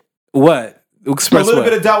doesn't. What? Express a little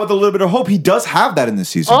bit of doubt with a little bit of hope. He does have that in this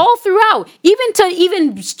season. All throughout,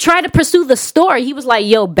 even try to pursue the story, he was like,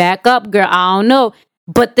 "Yo, back up, girl. I don't know."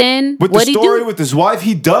 But then with the story with his wife,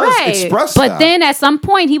 he does express that. But then at some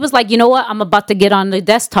point, he was like, "You know what? I'm about to get on the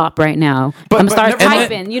desktop right now. I'm gonna start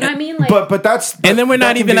typing." You know what I mean? Like, but that's and then we're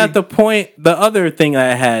not even at the point. The other thing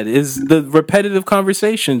I had is the repetitive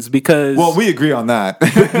conversations because we agree on that.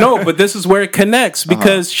 No, but this is where it connects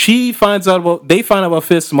because they find out about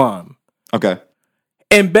Fisk's mom. Okay,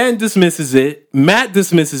 and Ben dismisses it. Matt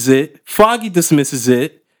dismisses it. Foggy dismisses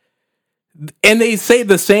it. And they say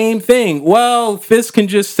the same thing. Well, Fisk can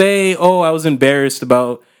just say, "Oh, I was embarrassed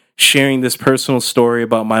about sharing this personal story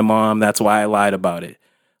about my mom. That's why I lied about it."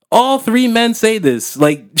 All three men say this.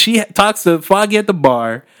 Like, she talks to Foggy at the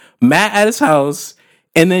bar, Matt at his house,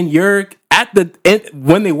 and then Urich at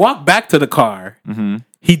when they walk back to the car,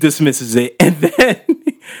 he dismisses it. And then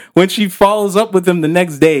when she follows up with him the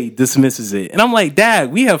next day, dismisses it. And I'm like, Dad,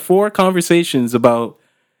 we have 4 conversations about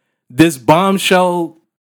this bombshell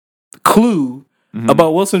clue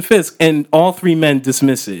about Wilson Fisk, and all 3 men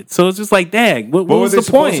dismiss it. So it's just like, dang, what was the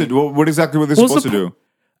point? What exactly were they supposed to do?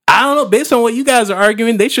 I don't know. Based on what you guys are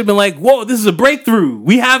arguing, they should have been like, "Whoa, this is a breakthrough.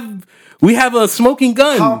 We have a smoking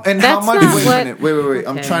gun." How much? Wait a minute. Wait. Okay.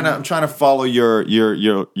 I'm trying to follow your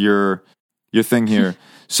thing here.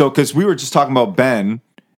 So, because we were just talking about Ben,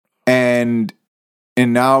 and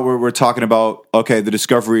now we're talking about the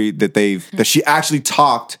discovery that she actually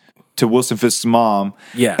talked to Wilson Fisk's mom.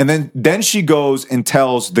 Yeah. And then she goes and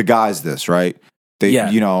tells the guys this, right?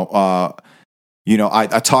 I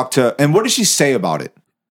talked to, and what does she say about it?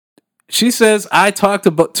 She says, I talked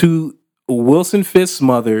to Wilson Fisk's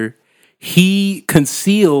mother. He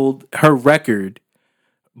concealed her record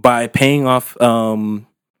by paying off,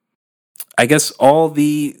 I guess, all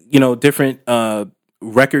the, different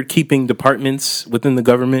record keeping departments within the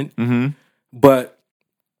government. Mm-hmm. But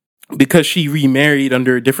because she remarried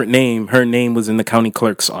under a different name, her name was in the county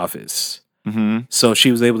clerk's office. Mm-hmm. So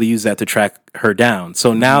she was able to use that to track her down.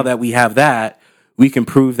 So now that we have that, we can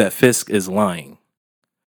prove that Fisk is lying.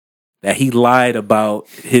 That he lied about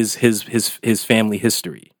his family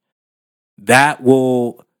history. That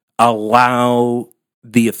will allow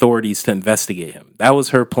the authorities to investigate him. That was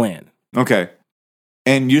her plan. Okay.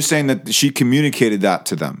 And you're saying that she communicated that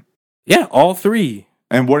to them? Yeah, all 3.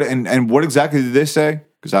 And what exactly did they say?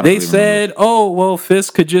 They said, "Oh, well,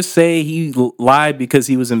 Fisk could just say he lied because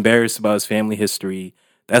he was embarrassed about his family history.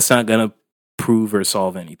 That's not going to prove or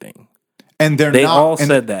solve anything." And they all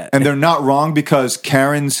said that. And they're not wrong because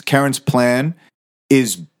Karen's plan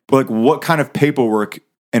is like, what kind of paperwork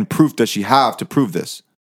and proof does she have to prove this?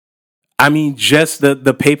 I mean, just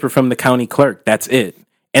the paper from the county clerk. That's it.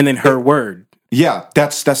 And then her word. Yeah,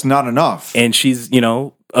 that's not enough. And she's,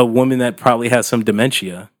 a woman that probably has some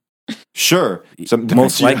dementia. Sure.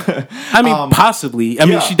 Most likely. I mean, possibly. I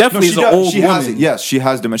mean, she definitely is an old woman. Yes, she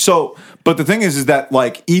has dementia. So, but the thing is that,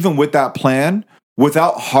 like, even with that plan,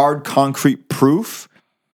 without hard, concrete proof,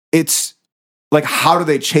 it's like, how do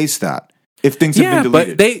they chase that if things have been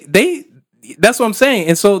deleted? But they that's what I'm saying.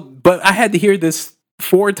 And so, but I had to hear this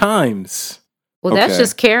 4 times. Well, that's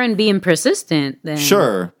just Karen being persistent then.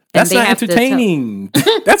 Sure. That's not entertaining.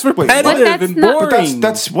 That's repetitive and boring.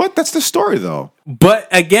 That's the story, though. But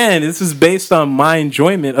again, this is based on my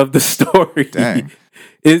enjoyment of the story. Dang.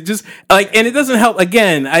 It just and it doesn't help.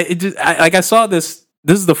 Again, I saw this.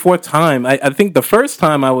 This is the 4th time. I think the first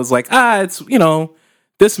time I was like, it's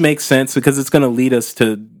this makes sense because it's going to lead us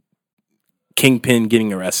to Kingpin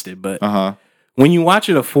getting arrested. But Uh-huh. when you watch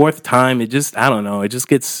it a fourth time, it just, I don't know, it just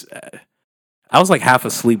gets... I was like half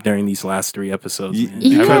asleep during these last 3 episodes. Man.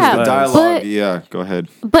 Yeah, Because the dialogue, but- yeah, go ahead.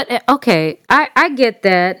 But okay, I get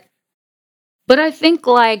that. But I think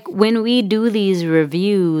like when we do these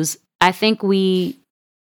reviews, I think we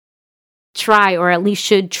try, or at least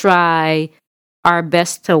should try, our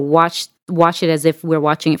best to watch it as if we're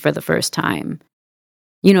watching it for the first time.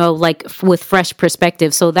 You know, like with fresh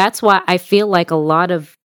perspective. So that's why I feel like a lot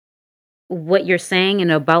of what you're saying and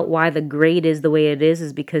about why the grade is the way it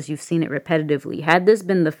is because you've seen it repetitively. Had this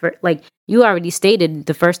been the first, like you already stated,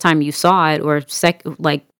 the first time you saw it, or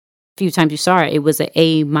like few times you saw it, it was an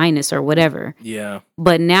A- or whatever. Yeah.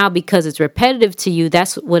 But now because it's repetitive to you,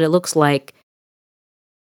 that's what it looks like.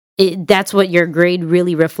 That's what your grade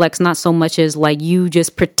really reflects, not so much as like you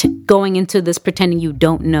just going into this pretending you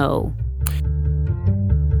don't know.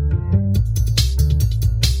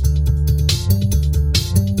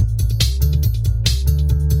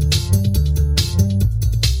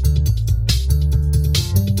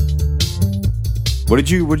 What did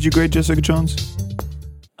you grade Jessica Jones?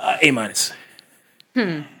 A-.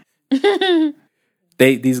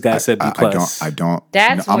 These guys said B+. I don't.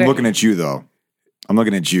 That's I'm where- looking at you though. I'm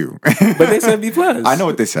looking at you. But they said B+. I know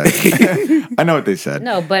what they said. I know what they said.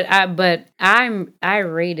 No, but I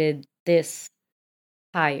rated this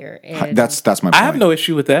higher. And That's my point. I have no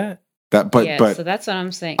issue with that. But so that's what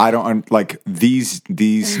I'm saying. I don't like these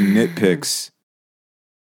nitpicks.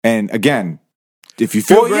 And again, if you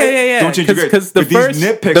feel Well, great, yeah. don't change your grade. Because But these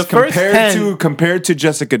nitpicks compared to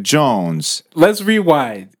Jessica Jones. Let's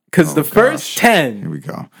rewind. Because the first Here 10 we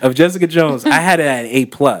go. of Jessica Jones, I had it at A+.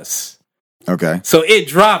 Okay. So it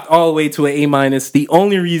dropped all the way to an A-. The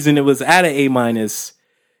only reason it was at an A- is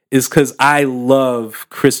because I love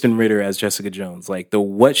Kristen Ritter as Jessica Jones. Like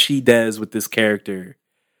what she does with this character.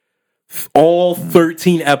 All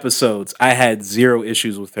 13 episodes, I had 0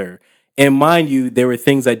 issues with her. And mind you, there were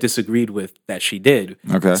things I disagreed with that she did.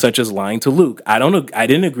 Okay. Such as lying to Luke. I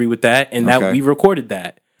didn't agree with that, and that Okay. we recorded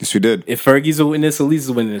that. Yes, we did. If Fergie's a witness, Elise's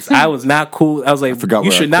a witness. I was not cool. I was like, forgot you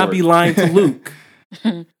where I should not be lying to Luke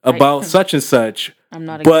about such and such. I'm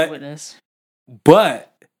not a But- good witness. But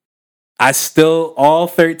I still, all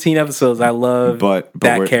 13 episodes, I love But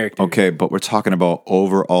that we're, character. Okay, but we're talking about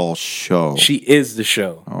overall show. She is the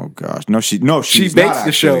show. Oh gosh, no, she's She not makes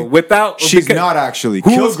the show actually. without. She's because- not actually.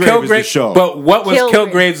 Who was Kilgrave is the show. But what was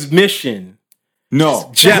Kilgrave. Kilgrave's mission?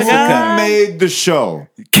 No, Jessica. Who made the show?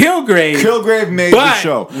 Kilgrave. Kilgrave made the But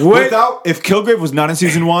show. what- If Kilgrave was not in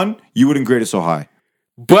season 1, you wouldn't grade it so high.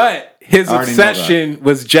 But his I already know that. obsession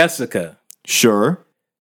was Jessica. Sure,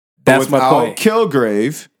 That's but my without point.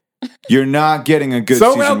 Kilgrave, you're not getting a good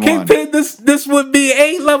So season without 1. Kingpin, this would be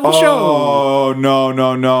A-level show. Oh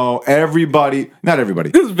no! Everybody, not everybody.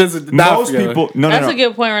 This is Vincent Most D'Onofrio. people. No. That's a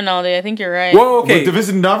good point, Ronaldo. I think you're right. Whoa, okay. With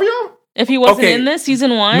Vincent D'Onofrio? If he wasn't Okay. in this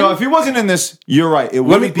season 1, No, if he wasn't in this, you're right. It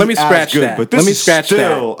wouldn't let me be scratch as good. that. But this Let me is scratch that.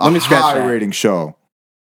 still Let me a scratch that. high rating show.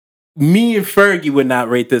 Me and Fergie would not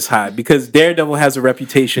rate this high because Daredevil has a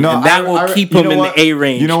reputation, No, and that will keep him in the A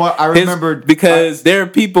range. You know what? I remembered because there are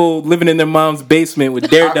people living in their mom's basement with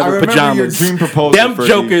Daredevil I remember pajamas. Your dream proposal, Them Fergie.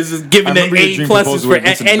 jokers is giving I the remember your A dream pluses proposal for with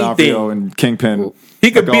Vincent D'Onofrio anything. and Kingpin. He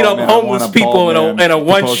could Like, beat oh, up man, I want homeless a people bald in man a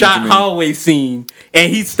one proposing shot to me. hallway scene,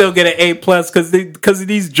 and he'd still get an A plus because of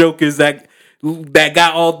these jokers that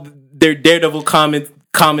got all their Daredevil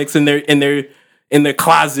comics in their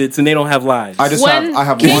closets, and they don't have lives. I have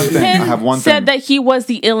one thing. I have one said thing. that he was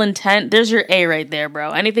the ill intent. There's your A right there, bro.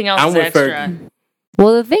 Anything else I'm is with extra. Fergie.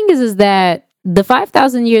 Well, the thing is that the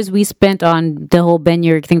 5,000 years we spent on the whole Ben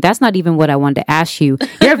Urich thing, that's not even what I wanted to ask you.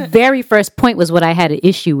 Your very first point was what I had an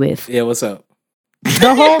issue with. Yeah, what's up?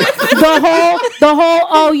 The whole,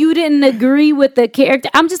 oh, you didn't agree with the character.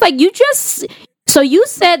 I'm just like, so you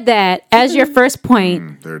said that as your first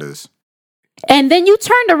point, There it is. and then you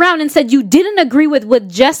turned around and said you didn't agree with what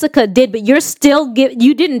Jessica did, but you're still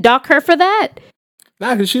you didn't dock her for that?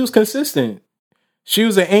 Nah, because she was consistent. She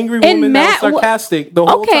was an angry And woman Matt that was sarcastic the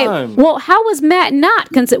whole Okay, time. well, how was Matt not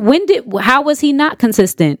consistent? How was he not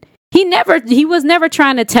consistent? He was never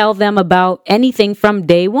trying to tell them about anything from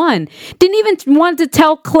day one. Didn't even want to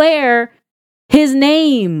tell Claire his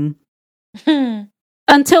name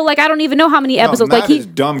until like I don't even know how many episodes. No, like Matt is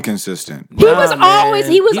dumb consistent. he was always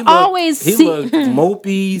looked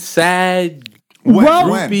mopey, sad. When?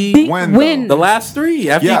 Groupie. When? The last 3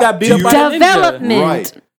 after Yeah, he got beat do up you- by a ninja. development.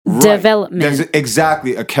 Right. Development. There's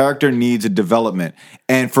exactly. A character needs a development.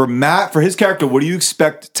 And for Matt, for his character, what do you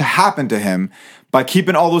expect to happen to him by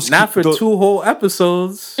keeping all those... Not for 2 whole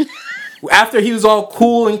episodes. after he was all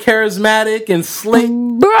cool and charismatic and slick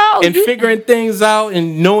Bro, and figuring things out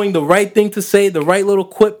and knowing the right thing to say, the right little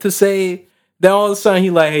quip to say, then all of a sudden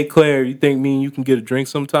he like, hey Claire, you think me and you can get a drink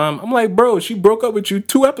sometime? I'm like, bro, she broke up with you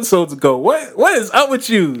 2 episodes ago. What is up with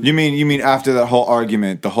you? You mean after that whole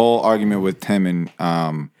argument, the whole argument with him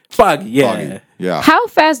and Foggy, yeah. Foggy. Yeah. how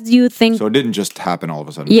fast do you think? So it didn't just happen all of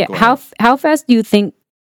a sudden. Yeah, Go ahead. how fast do you think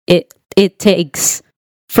it takes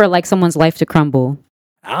for like someone's life to crumble?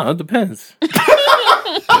 I don't know, it depends.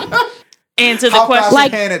 Answer the How question. fast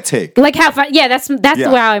Like- can it take? Like how fast? Yeah, that's Yeah. the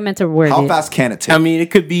way I meant to word How it. fast can it take? I mean, it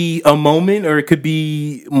could be a moment or it could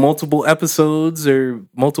be multiple episodes or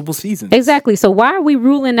multiple seasons. Exactly. So why are we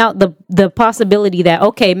ruling out the possibility that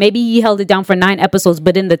okay, maybe he held it down for 9 episodes,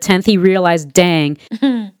 but in the 10th he realized, dang,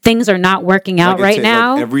 things are not working out Like, right it's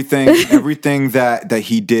now. like everything that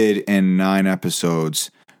he did in 9 episodes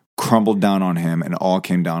crumbled down on him and all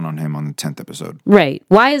came down on him on the 10th episode. Right.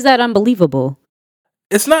 Why is that unbelievable?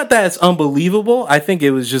 It's not that it's unbelievable. I think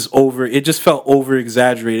it was just it just felt over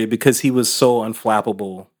exaggerated because he was so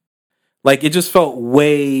unflappable. Like it just felt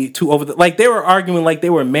way too over like they were arguing like they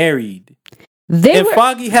were married. And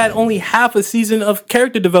Foggy had only half a season of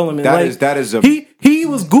character development. That is a he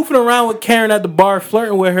was goofing around with Karen at the bar,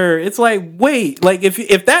 flirting with her. It's like, wait, like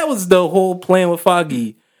if that was the whole plan with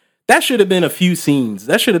Foggy, that should have been a few scenes.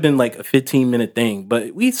 That should have been like a 15-minute thing.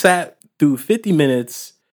 But we sat through 50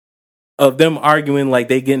 minutes of them arguing like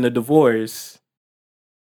they getting a divorce,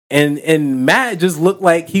 and Matt just looked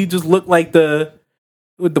like with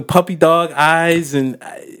the puppy dog eyes, and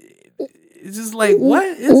it's just like, what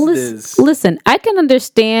is this? Listen, I can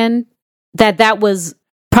understand that was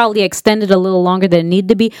probably extended a little longer than it needed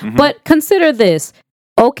to be, but consider this.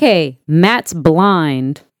 Okay, Matt's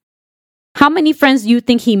blind. How many friends do you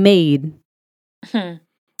think he made? Oh,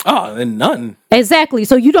 and none. Exactly.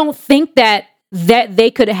 So you don't think that they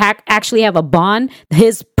could actually have a bond,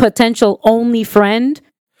 his potential only friend?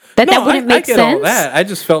 That wouldn't make I get sense? all that. I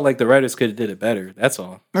just felt like the writers could have did it better. That's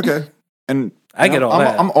all. Okay. And I get all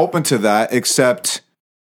that. I'm open to that, except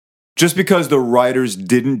just because the writers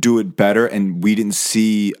didn't do it better and we didn't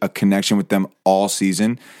see a connection with them all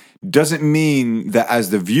season doesn't mean that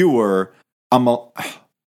as the viewer, I'm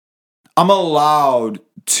allowed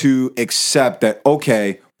to accept that,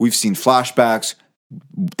 okay, we've seen flashbacks,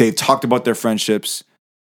 they've talked about their friendships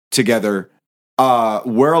together.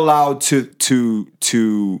 We're allowed to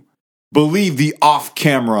believe the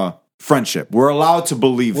off-camera friendship. We're allowed to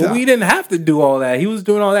believe that. Well, we didn't have to do all that. He was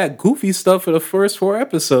doing all that goofy stuff for the first 4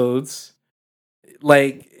 episodes.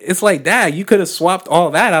 Like, it's like, Dad, you could have swapped all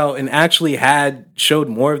that out and actually showed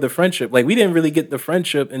more of the friendship. Like, we didn't really get the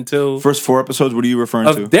friendship until First 4 episodes, what are you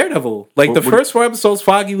referring to? of Daredevil. Like, the first 4 episodes,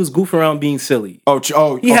 Foggy was goofing around being silly.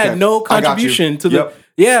 He Had no contribution to the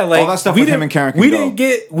like all that stuff we with him didn't- and Karen.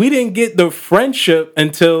 we didn't get the friendship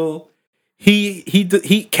until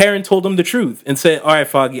Karen told him the truth and said, "All right,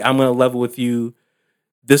 Foggy, I'm gonna level with you.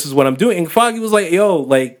 This is what I'm doing." And Foggy was like, "Yo,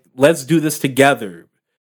 like let's do this together.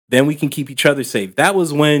 Then we can keep each other safe." That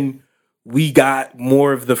was when we got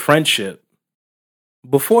more of the friendship.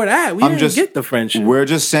 Before that, we didn't get the friendship. We're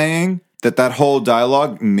just saying that whole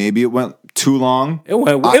dialogue, maybe it went too long. It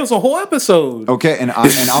was a whole episode. Okay, and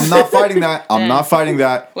I'm not fighting that. I'm not fighting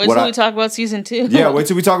that. Wait till we talk about season 2. Yeah, wait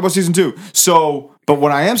till we talk about season 2. So, but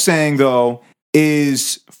what I am saying though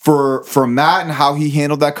is for Matt and how he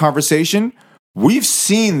handled that conversation, we've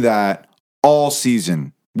seen that all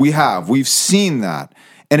season. We've seen that.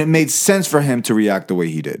 And it made sense for him to react the way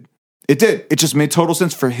he did. It did. It just made total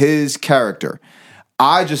sense for his character.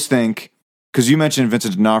 I just think, because you mentioned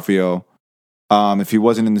Vincent D'Onofrio, if he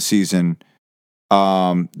wasn't in the season,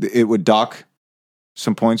 it would dock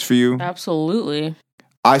some points for you. Absolutely.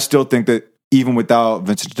 I still think that even without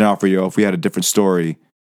Vincent D'Onofrio, if we had a different story,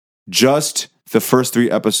 just the first 3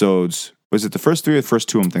 episodes, was it the first 3 or the first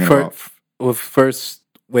 2 I'm thinking about?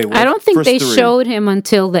 Wait, what? I don't think First they 3. showed him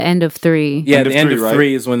until the end of 3. Yeah, End of the end 3, of right?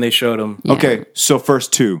 3 is when they showed him. Yeah. Okay, so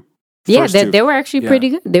first 2. Yeah, First 2. they were actually pretty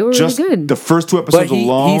good. They were Just really good. the first 2 But episodes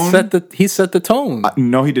alone. he set the tone.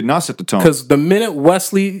 No, he did not set the tone. Because the minute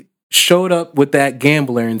Wesley showed up with that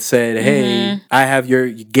gambler and said, "Hey, I have your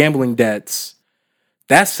gambling debts,"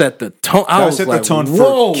 that set the tone. That set the tone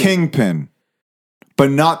whoa. for Kingpin, but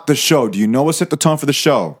not the show. Do you know what set the tone for the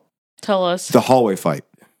show? Tell us. The hallway fight.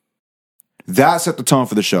 That set the tone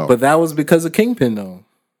for the show. But that was because of Kingpin, though.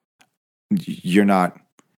 You're not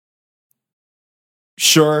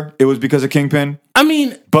sure it was because of Kingpin? I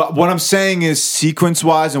mean, But what I'm saying is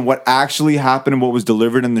sequence-wise and what actually happened and what was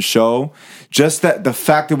delivered in the show, just that the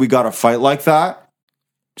fact that we got a fight like that,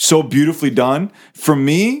 so beautifully done, for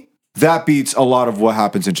me, that beats a lot of what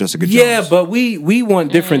happens in Jessica Jones. Yeah, but we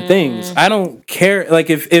want different things. I don't care. Like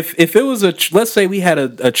if it was let's say we had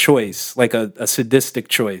a choice, like a sadistic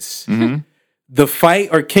choice. The fight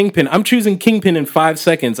or Kingpin. I'm choosing Kingpin in 5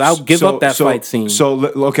 seconds. I'll give up that fight scene. So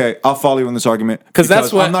okay, I'll follow you on this argument because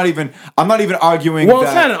that's what I'm not even arguing. Well,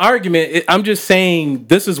 it's not an argument. I'm just saying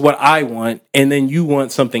this is what I want, and then you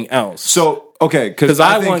want something else. So okay, because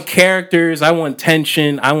I want characters, I want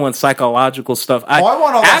tension, I want psychological stuff. I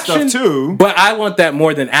want all that stuff too, but I want that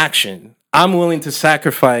more than action. I'm willing to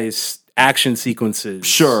sacrifice action sequences,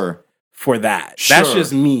 for that. That's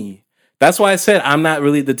just me. That's why I said I'm not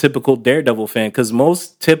really the typical Daredevil fan, because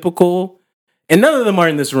most typical, and none of them are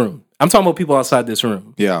in this room. I'm talking about people outside this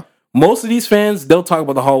room. Yeah. Most of these fans, they'll talk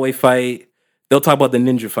about the hallway fight. They'll talk about the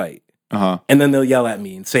ninja fight. And then they'll yell at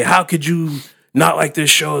me and say, how could you not like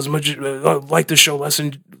this show as much, like the show less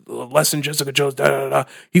than Jessica Jones, da, da, da.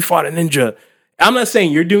 He fought a ninja. I'm not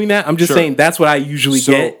saying you're doing that. I'm just saying that's what I usually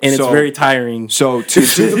get, and it's very tiring. So to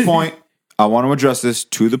the point, I want to address this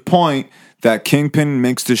to the point that Kingpin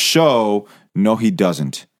makes the show. No, he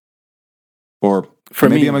doesn't. Or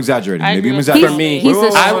maybe I'm exaggerating. For me, he's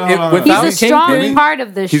a strong part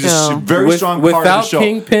of the show. He's a very strong part of the show. Without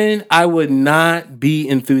Kingpin, I would not be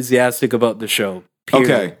enthusiastic about the show.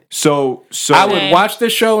 Period. Okay, so I would watch the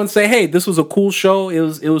show and say, "Hey, this was a cool show. It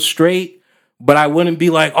was straight," but I wouldn't be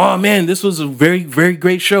like, "Oh man, this was a very, very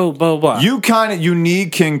great show." Blah blah blah. You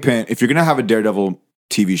need Kingpin if you're gonna have a Daredevil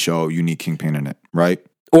TV show. You need Kingpin in it, right?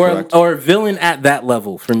 Or villain at that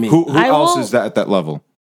level for me. Who else is that at that level?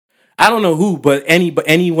 I don't know who, but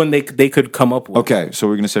anyone they could come up with. Okay, so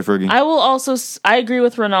we're gonna say Fergie. I agree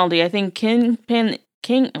with Rinaldi. I think Kingpin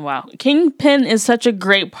is such a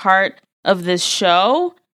great part of this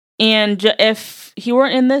show, and if he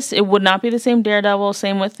weren't in this, it would not be the same Daredevil.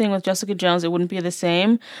 Same thing with Jessica Jones, it wouldn't be the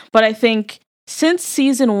same. But I think since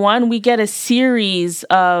season 1, we get a series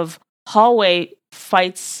of hallway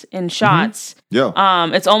fights and shots. Yeah.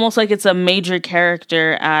 It's almost like it's a major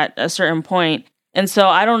character at a certain point. And so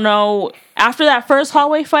I don't know, after that first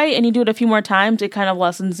hallway fight and you do it a few more times, it kind of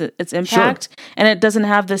lessens its impact. And it doesn't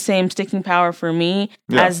have the same sticking power for me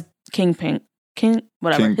as Kingpin. He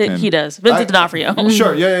does. Vincent D'Onofrio.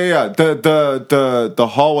 Sure, yeah. The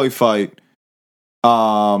hallway fight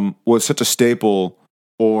was such a staple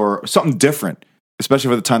or something different, especially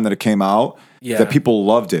for the time that it came out, that people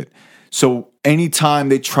loved it. So anytime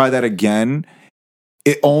they try that again,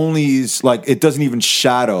 it only is like, it doesn't even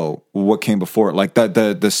shadow what came before it. Like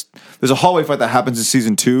there's a hallway fight that happens in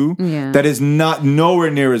season 2 that is nowhere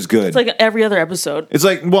near as good. It's like every other episode. It's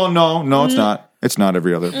like, well, no, it's not. It's not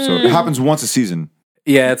every other episode. It happens once a season.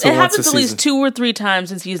 Yeah, it happens at least 2 or 3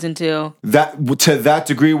 times in season 2. That to that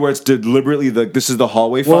degree where it's deliberately this is the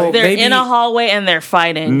hallway fight. They're in a hallway and they're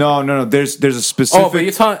fighting. No. There's a specific. Oh, but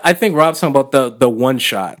you're talking. I think Rob's talking about the one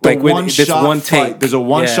shot. One take. There's a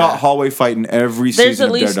one shot hallway fight in every season. There's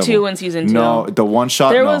at least 2 in season 2. No, the one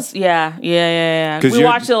shot. There was. Yeah. We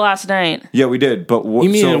watched it last night. Yeah, we did. But you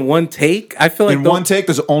mean in one take? I feel like in one take,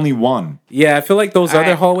 there's only one. Yeah, I feel like those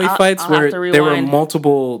other hallway fights where there were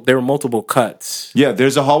multiple cuts. Yeah,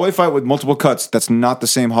 there's a hallway fight with multiple cuts. That's not the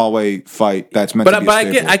same hallway fight that's meant to be a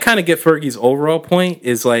staple. I kind of get Fergie's overall point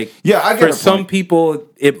is like, I get for some people,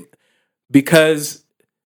 because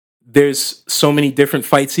there's so many different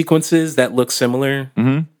fight sequences that look similar,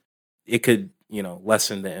 it could,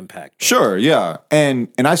 lessen the impact. Sure, yeah. And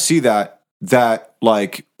I see that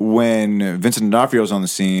like when Vincent D'Onofrio's on the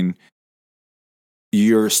scene,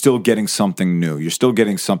 you're still getting something new. You're still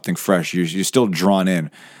getting something fresh. You're still drawn in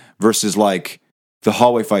versus like the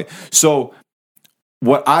hallway fight. So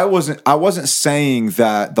what I wasn't saying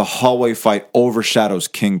that the hallway fight overshadows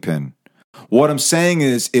Kingpin. What I'm saying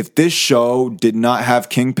is if this show did not have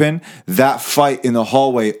Kingpin, that fight in the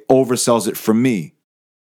hallway oversells it for me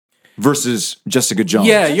versus Jessica Jones.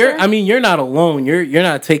 Yeah, you're not alone. You're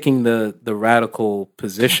not taking the radical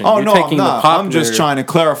position. Oh, you're no, taking I'm not. I'm just trying to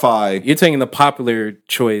clarify. You're taking the popular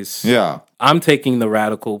choice. Yeah. I'm taking the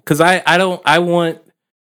radical because I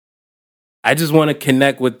just want to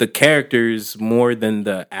connect with the characters more than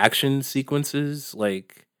the action sequences.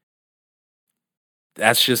 Like,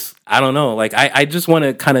 that's just, I don't know. Like, I just want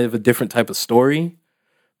a kind of a different type of story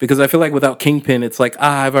because I feel like without Kingpin, it's like,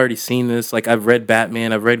 I've already seen this. Like, I've read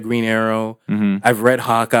Batman, I've read Green Arrow, I've read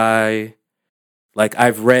Hawkeye, like,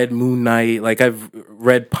 I've read Moon Knight, like, I've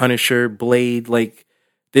read Punisher, Blade. Like,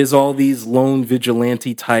 there's all these lone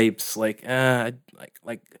vigilante types. Like,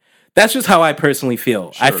 that's just how I personally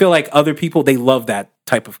feel. Sure. I feel like other people, they love that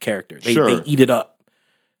type of character. They eat it up.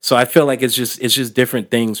 So I feel like it's just different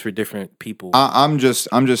things for different people. I'm just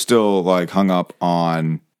still like hung up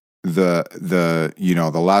on the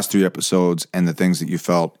the last 3 episodes and the things that you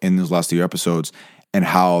felt in those last 3 episodes, and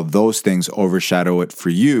how those things overshadow it for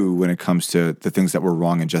you when it comes to the things that were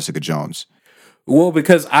wrong in Jessica Jones. Well,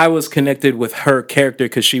 because I was connected with her character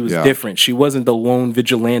because she was different. She wasn't the lone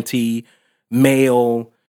vigilante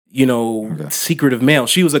male, secretive male.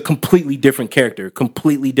 She was a completely different character,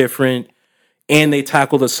 completely different. And they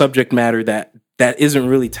tackled a subject matter that isn't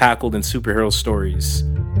really tackled in superhero stories.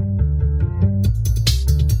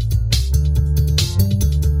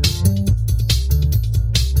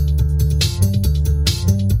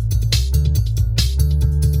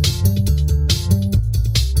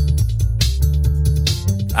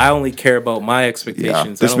 I only care about my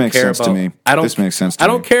expectations. This makes sense to me. This makes sense to me. I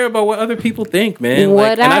don't care about what other people think, man.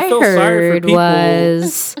 What and I feel sorry for heard people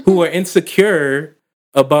was who are insecure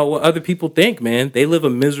about what other people think, man. They live a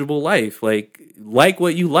miserable life. Like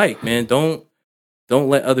what you like, man. Don't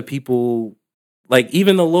let other people, like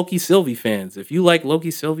even the Loki Sylvie fans. If you like Loki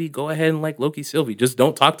Sylvie, go ahead and like Loki Sylvie. Just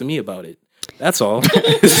don't talk to me about it. That's all.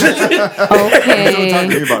 okay.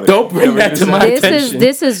 Don't bring that to my attention.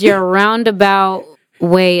 This is your roundabout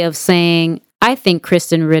way of saying I think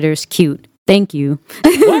Kristen Ritter's cute. Thank you.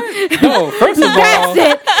 What? No, first of all,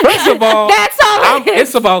 that's all.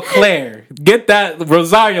 It's about Claire. Get that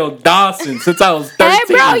Rosario Dawson since I was 13. Hey,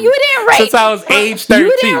 bro, you didn't rate. Since I was age 13.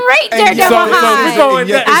 You didn't rate Daredevil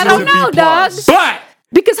high. I don't know, dog. But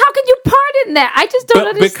because how can you pardon that? I just don't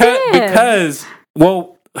understand. Because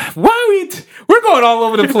why are we're going all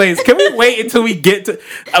over the place. Can we wait until we get to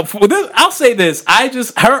I'll say this.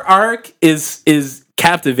 Her arc is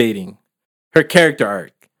captivating. Her character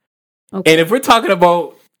arc. Okay. And if we're talking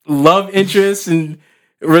about love interest and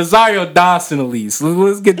Rosario Dawson, at least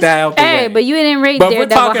let's get that out the way. Hey, but you didn't rate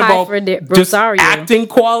Daredevil high for Rosario. Just acting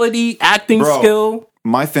quality, acting skill.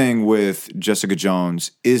 My thing with Jessica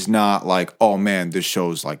Jones is not like, oh man, this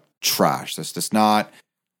show's like trash. That's not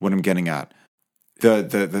what I'm getting at.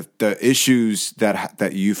 The issues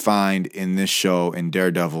that you find in this show in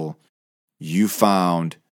Daredevil, you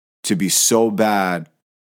found to be so bad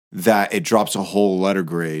that it drops a whole letter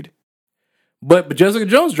grade. But Jessica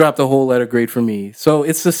Jones dropped a whole letter grade for me, so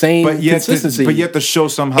it's the same consistency. But yet the show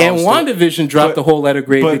somehow and WandaVision dropped a whole letter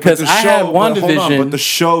grade because I had WandaVision. But the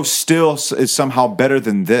show still is somehow better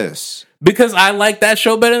than this because I like that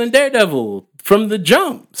show better than Daredevil from the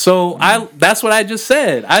jump. So that's what I just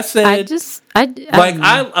said. I said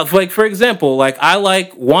for example, like I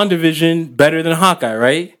like WandaVision better than Hawkeye,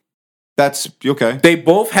 right? That's okay. They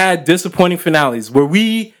both had disappointing finales. Were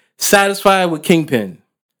we satisfied with Kingpin?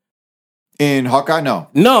 In Hawkeye, no.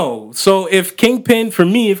 No. So if Kingpin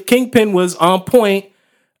was on point,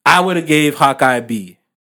 I would have gave Hawkeye a B.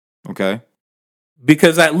 Okay.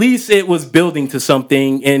 Because at least it was building to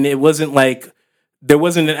something, and it wasn't like there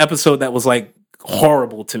wasn't an episode that was like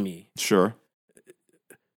horrible to me. Sure.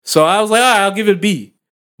 So I was like, all right, I'll give it a B.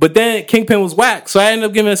 But then Kingpin was whack, so I ended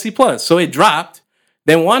up giving it a C+. So it dropped.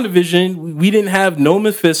 Then WandaVision, we didn't have no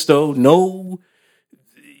Mephisto, no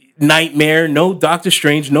Nightmare, no Doctor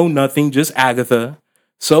Strange, no nothing, just Agatha.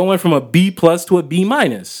 So it went from a B+ to a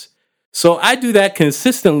B-. So I do that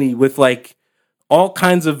consistently with like all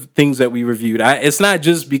kinds of things that we reviewed. It's not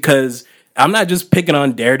just because I'm not just picking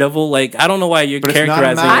on Daredevil. Like I don't know why you're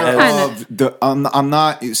characterizing it as. I'm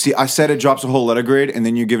not. See, I said it drops a whole letter grade, and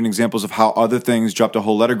then you're giving examples of how other things dropped a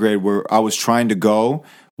whole letter grade. Where I was trying to go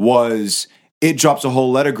was it drops a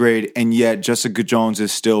whole letter grade, and yet Jessica Jones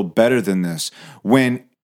is still better than this. When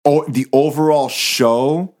the overall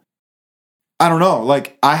show, I don't know.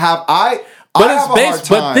 Like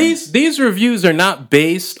but these reviews are not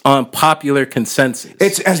based on popular consensus.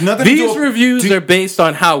 It has nothing. These reviews are based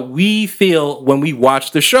on how we feel when we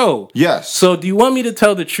watch the show. Yes. So, do you want me to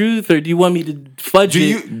tell the truth, or do you want me to fudge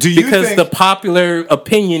it? Because the popular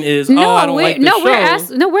opinion is, I don't like the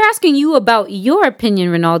show. We're asking you about your opinion,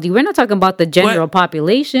 Rinaldi. We're not talking about the general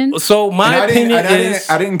population. So, my opinion is,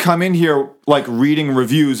 I didn't come in here like reading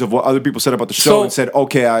reviews of what other people said about the show and said,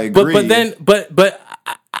 okay, I agree. But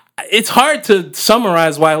it's hard to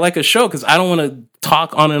summarize why I like a show because I don't want to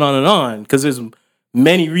talk on and on and on because there's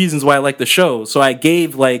many reasons why I like the show. So I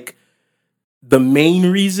gave like the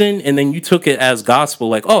main reason, and then you took it as gospel,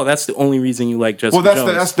 like, oh, that's the only reason you like Jessica Jones.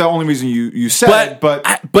 Well, that's the only reason you said. But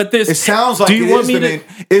it sounds like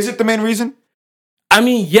is it the main reason? I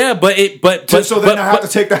mean, yeah, but then I have to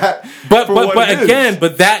take that.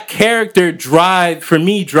 But that character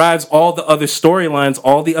drives all the other storylines,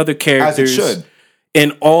 all the other characters, as it should.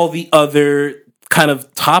 And all the other kind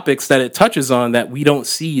of topics that it touches on that we don't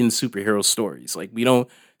see in superhero stories. Like, we don't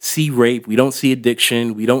see rape, we don't see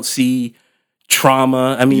addiction, we don't see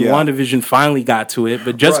trauma. I mean, WandaVision finally got to it,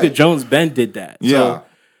 but Jessica Jones did that. Yeah. So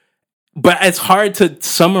but it's hard to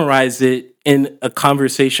summarize it in a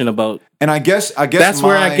conversation about. And I guess that's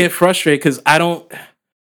where I get frustrated because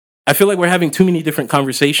I feel like we're having too many different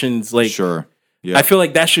conversations. Like, sure, yeah. I feel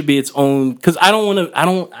like that should be its own because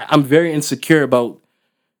I'm very insecure about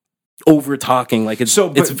over talking. Like it's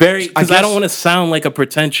very because I don't want to sound like a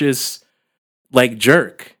pretentious like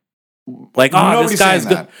jerk. Like, oh, this guy's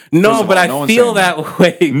good. No, but I feel that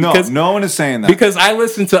way. No, no one is saying that. Because I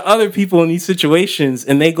listen to other people in these situations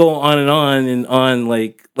and they go on and on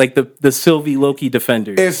like the Sylvie Loki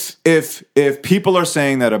defenders. If people are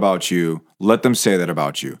saying that about you, let them say that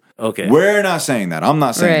about you. Okay. We're not saying that. I'm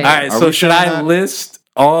not saying that. All right, so should I list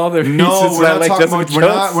all the reasons we're not talking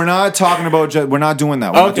about, we're not talking about we're not doing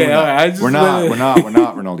that. Okay, all right. We're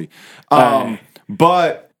not, Rinaldi.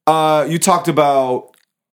 But you talked about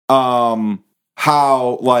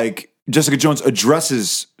how like Jessica Jones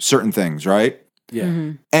addresses certain things, right? Yeah.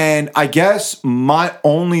 Mm-hmm. And I guess my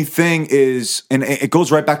only thing is, and it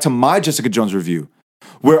goes right back to my Jessica Jones review,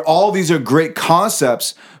 where all these are great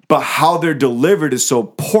concepts, but how they're delivered is so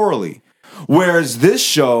poorly. Whereas this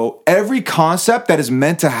show, every concept that is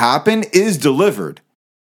meant to happen is delivered.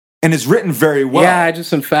 And it's written very well. Yeah, I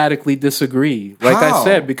just emphatically disagree. Like I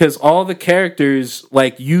said, because all the characters,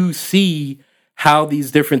 like you see how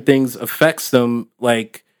these different things affects them.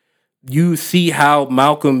 Like you see how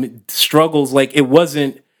Malcolm struggles. Like it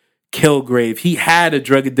wasn't Kilgrave. He had a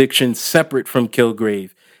drug addiction separate from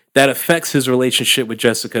Kilgrave that affects his relationship with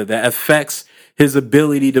Jessica, that affects his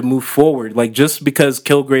ability to move forward. Like just because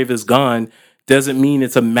Kilgrave is gone doesn't mean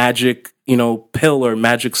it's a magic, pill or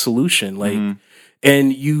magic solution. Like,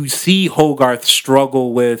 and you see Hogarth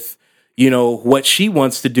struggle with, what she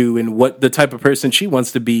wants to do and what the type of person she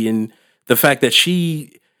wants to be. And the fact that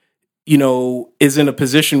she, is in a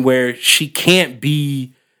position where she can't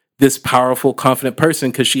be this powerful, confident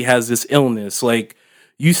person because she has this illness. Like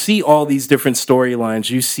you see all these different storylines.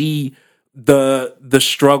 You see the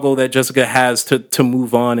struggle that Jessica has to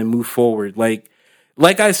move on and move forward. Like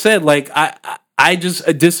I said, like I just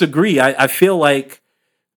disagree. I feel like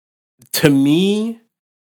to me,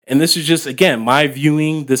 and this is just again my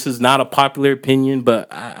viewing. This is not a popular opinion,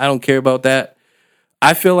 but I don't care about that.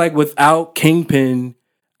 I feel like without Kingpin,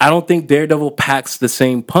 I don't think Daredevil packs the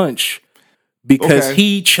same punch because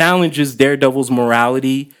he challenges Daredevil's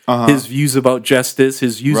morality, his views about justice,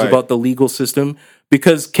 his views about the legal system,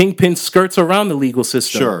 because Kingpin skirts around the legal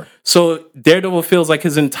system. Sure. So Daredevil feels like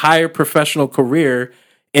his entire professional career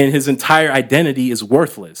and his entire identity is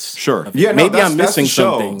worthless. Sure. Yeah, maybe I'm missing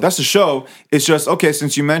something. That's the show. It's just, okay,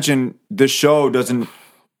 since you mentioned this show doesn't,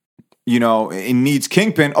 it needs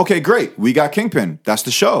Kingpin. Okay, great. We got Kingpin. That's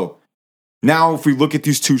the show. Now, if we look at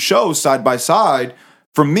these two shows side by side,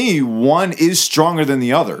 for me, one is stronger than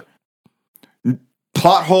the other.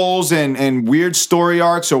 Plot holes and weird story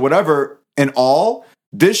arcs or whatever and all,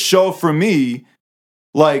 this show for me,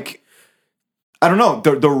 like, I don't know,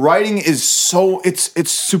 the writing is so,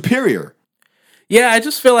 it's superior. Yeah, I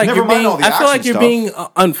just feel like you're being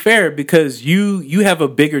unfair because you have a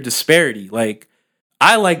bigger disparity. Like,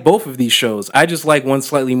 I like both of these shows. I just like one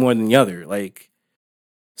slightly more than the other. Like,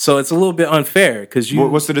 so it's a little bit unfair because you.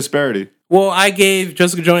 What's the disparity? Well, I gave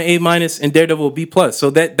Jessica Jones A- and Daredevil a B+, so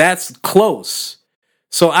that's close.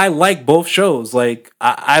 So I like both shows. Like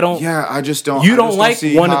I don't. Yeah, I just don't. You don't like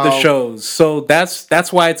one of the shows, so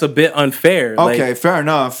that's why it's a bit unfair. Okay, like, fair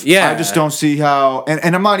enough. Yeah, I just don't see how.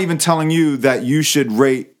 And I'm not even telling you that you should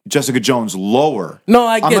rate Jessica Jones lower. No,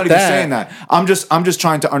 I get that. I'm not even saying that. I'm just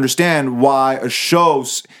trying to understand why a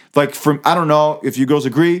show's like I don't know if you girls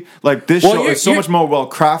agree. Like this show is so much more well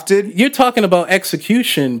crafted. You're talking about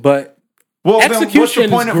execution, but. Well, execution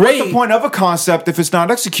then what's is great. What's the point of a concept if it's not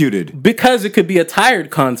executed? Because it could be a tired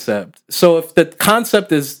concept. So if the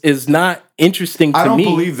concept is not interesting to me, I don't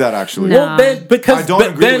believe that actually. No. Well, then because I don't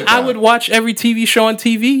agree with I that. would watch every TV show on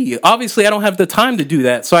TV. Obviously, I don't have the time to do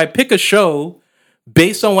that. So I pick a show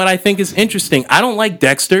based on what I think is interesting. I don't like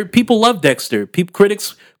Dexter. People love Dexter.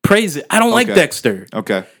 Critics praise it. I don't like Dexter.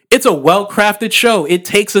 Okay. It's a well-crafted show. It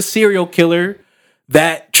takes a serial killer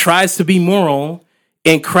that tries to be moral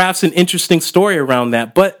and crafts an interesting story around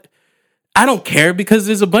that. But I don't care because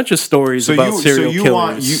there's a bunch of stories about serial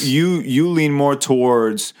killers. You lean more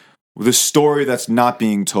towards the story that's not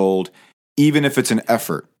being told, even if it's an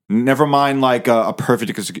effort. Never mind like a perfect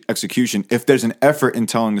execution. If there's an effort in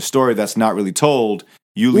telling the story that's not really told,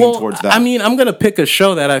 you lean towards that. I mean, I'm going to pick a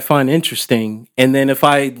show that I find interesting, and then if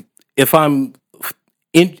I'm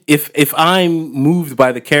moved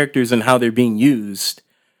by the characters and how they're being used,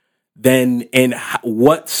 then and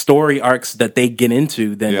what story arcs that they get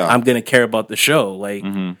into, then I'm going to care about the show. Like,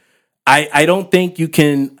 I don't think you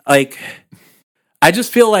can, like, I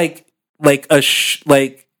just feel like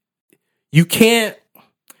you can't.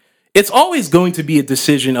 It's always going to be a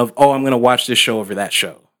decision of, oh, I'm going to watch this show over that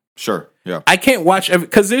show. Sure. Yeah. I can't watch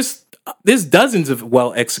because there's dozens of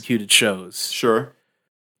well executed shows. Sure.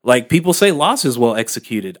 Like people say, Lost is well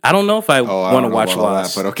executed. I don't know if I want to watch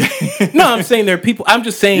Lost, but okay. No, I'm saying there are people. I'm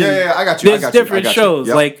just saying. Yeah, I got you. There's different shows,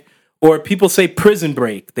 Yep. or people say Prison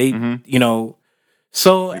Break. They,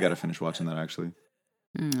 so I got to finish watching that actually.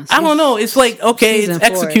 I don't know. It's like, okay, it's Season 4.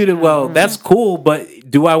 executed well. That's cool, but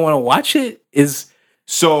do I want to watch it?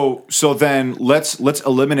 So then let's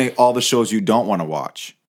eliminate all the shows you don't want to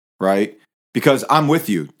watch, right? Because I'm with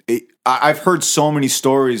you. I've heard so many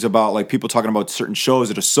stories about like people talking about certain shows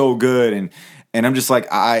that are so good, and I'm just like,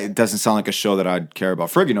 it doesn't sound like a show that I'd care about.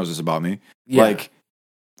 Fergie knows this about me. Yeah. Like,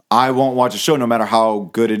 I won't watch a show no matter how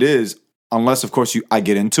good it is, unless of course I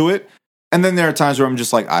get into it. And then there are times where I'm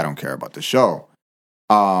just like, I don't care about the show.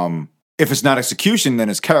 If it's not execution, then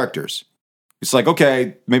it's characters. It's like,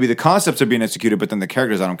 okay, maybe the concepts are being executed, but then the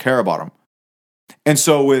characters, I don't care about them. And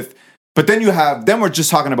so then we're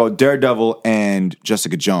just talking about Daredevil and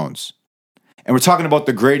Jessica Jones. And we're talking about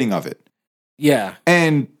the grading of it. Yeah.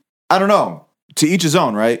 And I don't know, to each his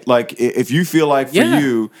own, right? Like if you feel like for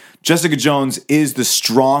you, Jessica Jones is the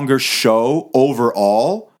stronger show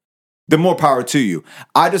overall, then more power to you.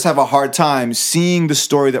 I just have a hard time seeing the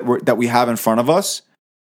story that we have in front of us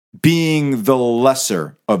being the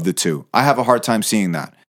lesser of the two. I have a hard time seeing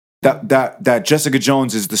that Jessica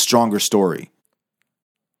Jones is the stronger story.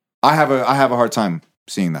 I have a hard time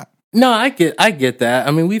seeing that. No, I get that.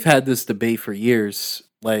 I mean, we've had this debate for years.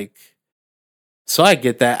 Like, so I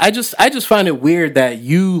get that. I just find it weird that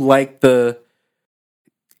you're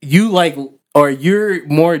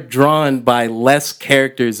more drawn by less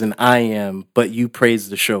characters than I am, but you praise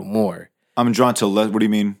the show more. I'm drawn to what do you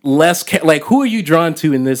mean? Like, who are you drawn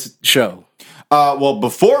to in this show? Well,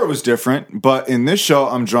 before it was different, but in this show,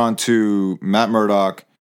 I'm drawn to Matt Murdock,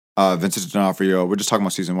 Vincent D'Onofrio. We're just talking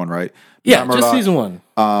about season 1, right? Yeah, Matt just Murdock, season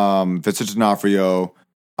 1. Vincent D'Onofrio.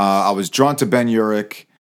 I was drawn to Ben Urich.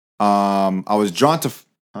 I was drawn to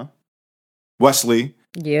Wesley.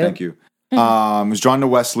 Yeah. Thank you. I was drawn to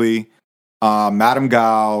Wesley. Madame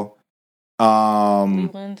Gao.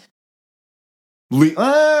 Leland.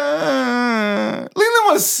 Leland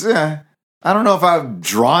was. I don't know if I'm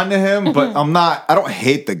drawn to him, but I'm not. I don't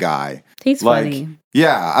hate the guy. He's funny.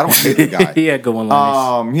 Yeah, I don't hate the guy. He had good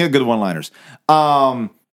one-liners. He had good one-liners.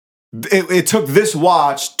 It took this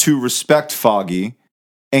watch to respect Foggy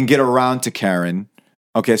and get around to Karen.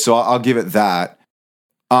 Okay, so I'll give it that.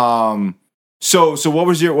 So what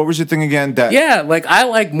was your thing again? Like I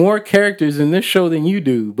like more characters in this show than you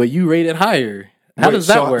do, but you rate it higher. How does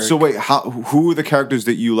that work? So wait, who are the characters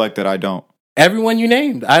that you like that I don't? Everyone you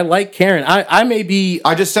named. I like Karen. I may be.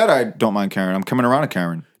 I just said I don't mind Karen. I'm coming around to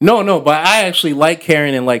Karen. No, but I actually like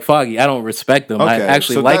Karen and like Foggy. I don't respect them. Okay, I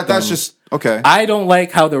actually so like them. That's just okay. I don't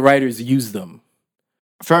like how the writers use them.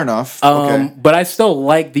 Fair enough. Okay, but I still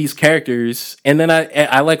like these characters, and then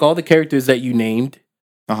I like all the characters that you named.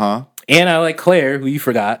 And I like Claire, who you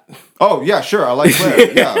forgot. Oh yeah, sure. I like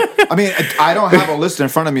Claire. Yeah. I mean, I don't have a list in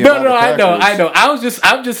front of me. No, I know. I'm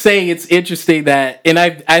just saying it's interesting that, and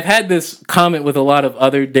I've had this comment with a lot of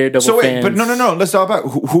other Daredevil fans. But no. Let's talk about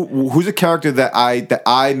who's a character that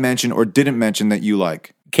I mentioned or didn't mention that you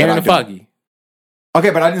like. Karen and Foggy. Okay,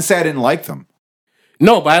 but I didn't say I didn't like them.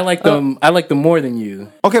 No, but I like them. I like them more than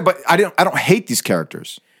you. Okay, but I don't hate these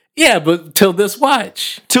characters. Yeah, but till this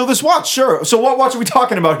watch, sure. So what watch are we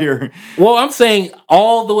talking about here? Well, I'm saying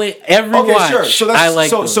all the way every watch. Sure. So that's, I like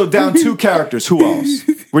so down 2 characters. Who else?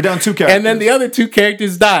 We're down 2 characters, and then the other 2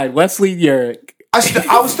 characters died. Wesley Urich.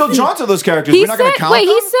 I was still drawn to those characters. We're not going to count them?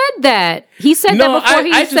 He said that. He said that before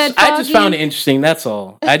he said Foggy. I just found it interesting. That's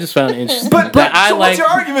all. I just found it interesting. but what's your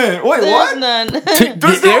argument? Wait, There's what? none.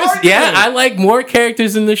 There's no argument. Yeah, I like more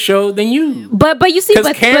characters in the show than you. But you see,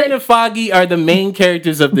 because Karen and Foggy are the main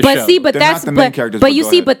characters of the show. But see, but They're that's not the main characters. But you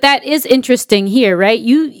see, but that is interesting here, right?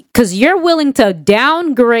 Because you're willing to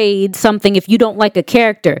downgrade something if you don't like a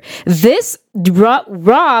character. This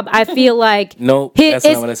Rob, I feel like no, that's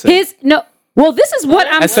not what I said. Well, this is what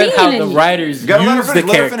I'm seeing. I said how the writers use the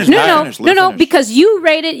characters. No, because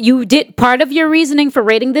you did part of your reasoning for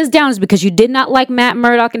rating this down is because you did not like Matt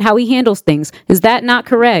Murdock and how he handles things. Is that not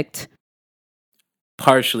correct?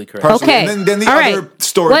 Partially correct. Okay. And then the all other right.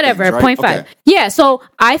 story. Whatever. Things, right? 0.5. Okay. Yeah. So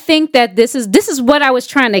I think that this is what I was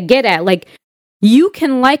trying to get at. Like, you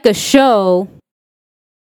can like a show,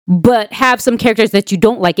 but have some characters that you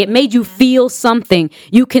don't like. It made you feel something.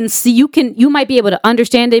 You might be able to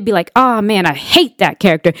understand it, be like, oh man, I hate that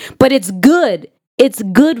character, but it's good. it's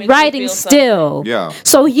good Makes you writing feel still. Yeah.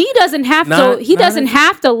 So he doesn't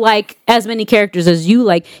have to like as many characters as you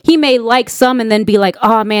like. He may like some and then be like,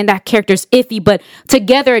 oh man, that character's iffy, but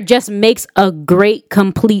together it just makes a great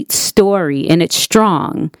complete story and it's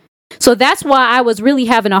strong. So that's why I was really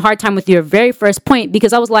having a hard time with your very first point,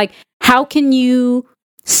 because I was like, how can you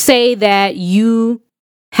say that you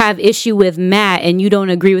have issue with Matt and you don't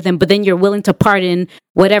agree with him, but then you're willing to pardon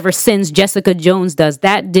whatever sins Jessica Jones does?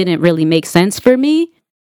 That didn't really make sense for me.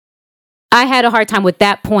 I had a hard time with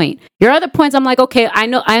that point. Your other points, I'm like, okay,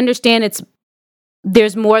 I understand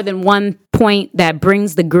there's more than one point that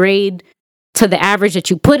brings the grade to the average that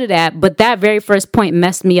you put it at, but that very first point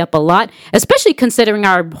messed me up a lot, especially considering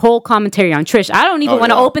our whole commentary on Trish. I don't even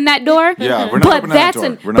want to open that door. Yeah, we're not opening that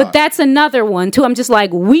door. We're not. But that's another one too. I'm just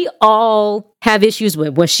like, we all have issues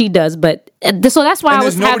with what she does, but so that's why I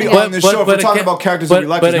was nobody having on this show. If we're talking again, about characters that we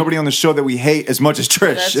like, there's nobody on the show that we hate as much as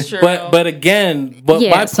Trish. That's true. But again, Yeah,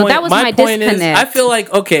 my so point, that was my my point is, disconnect. I feel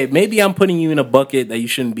like, okay, maybe I'm putting you in a bucket that you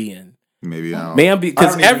shouldn't be in. Maybe I don't. Maybe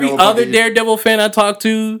because every other Daredevil fan I talk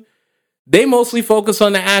to, they mostly focus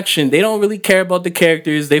on the action. They don't really care about the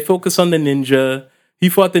characters. They focus on the ninja. He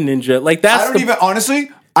fought the ninja. Like that's.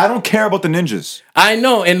 Honestly, I don't care about the ninjas. I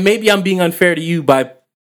know, and maybe I'm being unfair to you by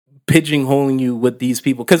pigeonholing you with these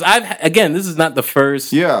people, because this is not the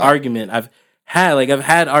first argument I've had. Like I've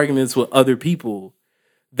had arguments with other people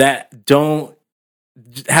that don't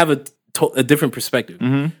have a different perspective.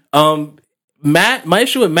 Mm-hmm. Matt, my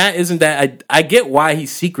issue with Matt isn't that I get why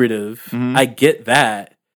he's secretive. Mm-hmm. I get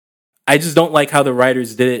that. I just don't like how the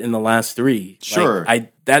writers did it in the last three. Sure.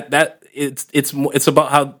 Like, it's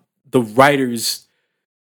about how the writers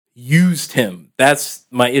used him. That's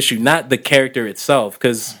my issue, not the character itself.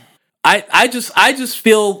 Because I just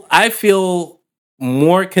feel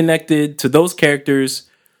more connected to those characters,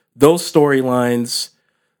 those storylines,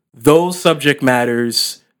 those subject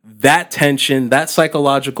matters, that tension, that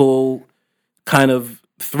psychological kind of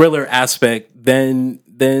thriller aspect than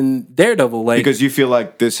Daredevil. Like, because you feel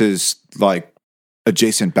like this is like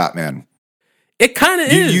adjacent Batman. It kind of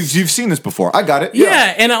is. You've seen this before. I got it.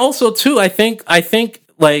 Yeah, and also too, I think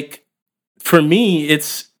like for me,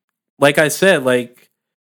 it's like I said, like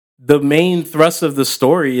the main thrust of the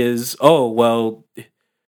story is, oh well,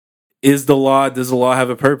 does the law have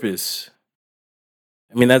a purpose?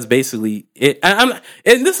 I mean, that's basically it. And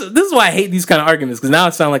this is why I hate these kind of arguments, because now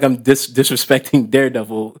it sounds like I'm disrespecting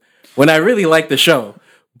Daredevil when I really like the show.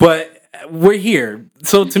 But we're here,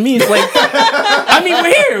 so to me, it's like, I mean,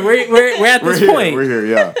 we're here. We're at this point. We're here.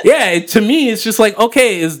 Yeah. Yeah. To me, it's just like,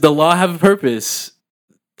 okay, does the law have a purpose?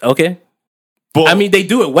 Okay. Well, I mean, they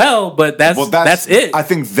do it well, but that's it. I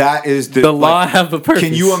think that is the law have a purpose.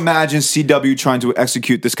 Can you imagine CW trying to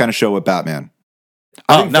execute this kind of show with Batman?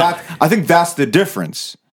 I think that's the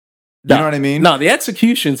difference. You know what I mean? No, the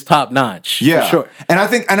execution's top notch. Yeah, for sure. And I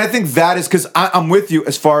think that is because I'm with you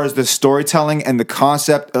as far as the storytelling and the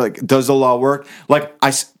concept. Like, does the law work? Like,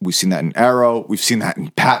 we've seen that in Arrow. We've seen that in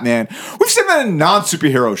Batman. We've seen that in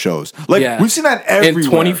non-superhero shows. Like, we've seen that everywhere. In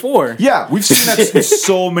 24. Yeah, we've seen that in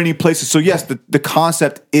so many places. So yes, the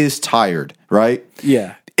concept is tired, right?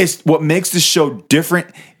 Yeah. It's what makes this show different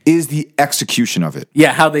is the execution of it.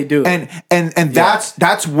 Yeah, how they do it. And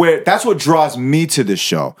that's what draws me to this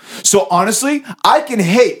show. So honestly, I can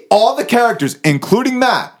hate all the characters, including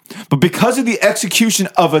Matt, but because of the execution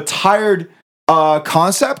of a tired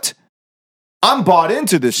concept, I'm bought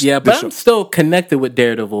into this. Yeah, but show. I'm still connected with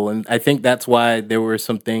Daredevil, and I think that's why there were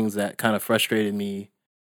some things that kind of frustrated me,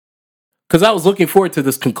 because I was looking forward to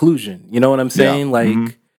this conclusion. You know what I'm saying? Yeah.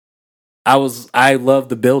 Like, I love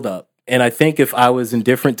the build up. And I think if I was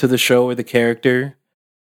indifferent to the show or the character,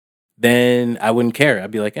 then I wouldn't care.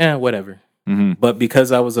 I'd be like, whatever. Mm-hmm. But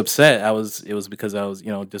because I was upset, it was because I was,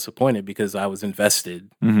 disappointed, because I was invested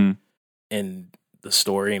in the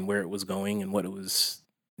story and where it was going and what it was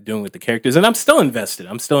doing with the characters. And I'm still invested.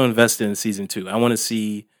 In season 2. I want to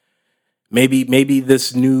see, maybe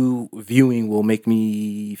this new viewing will make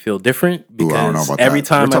me feel different, because I don't know about every that.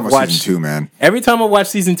 time I've watched season 2, man. Every time I watch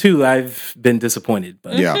season 2, I've been disappointed.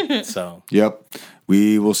 But yeah. So yep,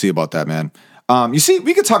 we will see about that, man. You see,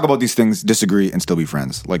 we could talk about these things, disagree, and still be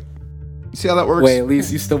friends. Like, you see how that works? Wait, at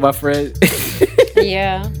least you still my friend.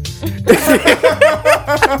 Yeah.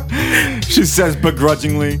 She says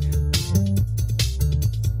begrudgingly.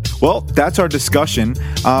 Well, that's our discussion.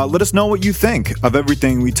 Let us know what you think of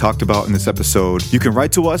everything we talked about in this episode. You can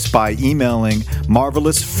write to us by emailing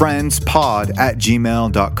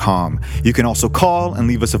marvelousfriendspod@gmail.com. You can also call and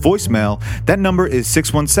leave us a voicemail. That number is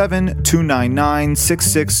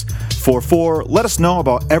 617-299-6644. Let us know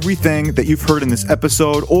about everything that you've heard in this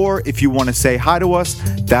episode, or if you want to say hi to us,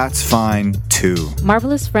 that's fine too.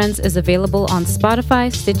 Marvelous Friends is available on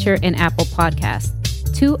Spotify, Stitcher, and Apple Podcasts.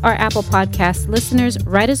 To our Apple Podcast listeners,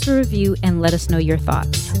 write us a review and let us know your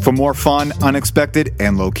thoughts. For more fun, unexpected,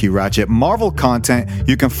 and low-key ratchet Marvel content,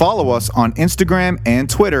 you can follow us on Instagram and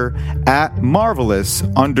Twitter at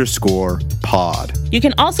 @marvelous_pod. You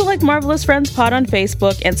can also like Marvelous Friends Pod on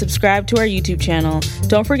Facebook and subscribe to our YouTube channel.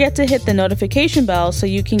 Don't forget to hit the notification bell so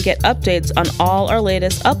you can get updates on all our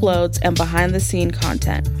latest uploads and behind-the-scene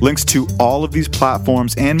content. Links to all of these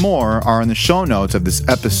platforms and more are in the show notes of this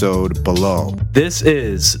episode below. This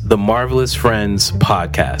is the Marvelous Friends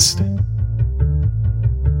Podcast.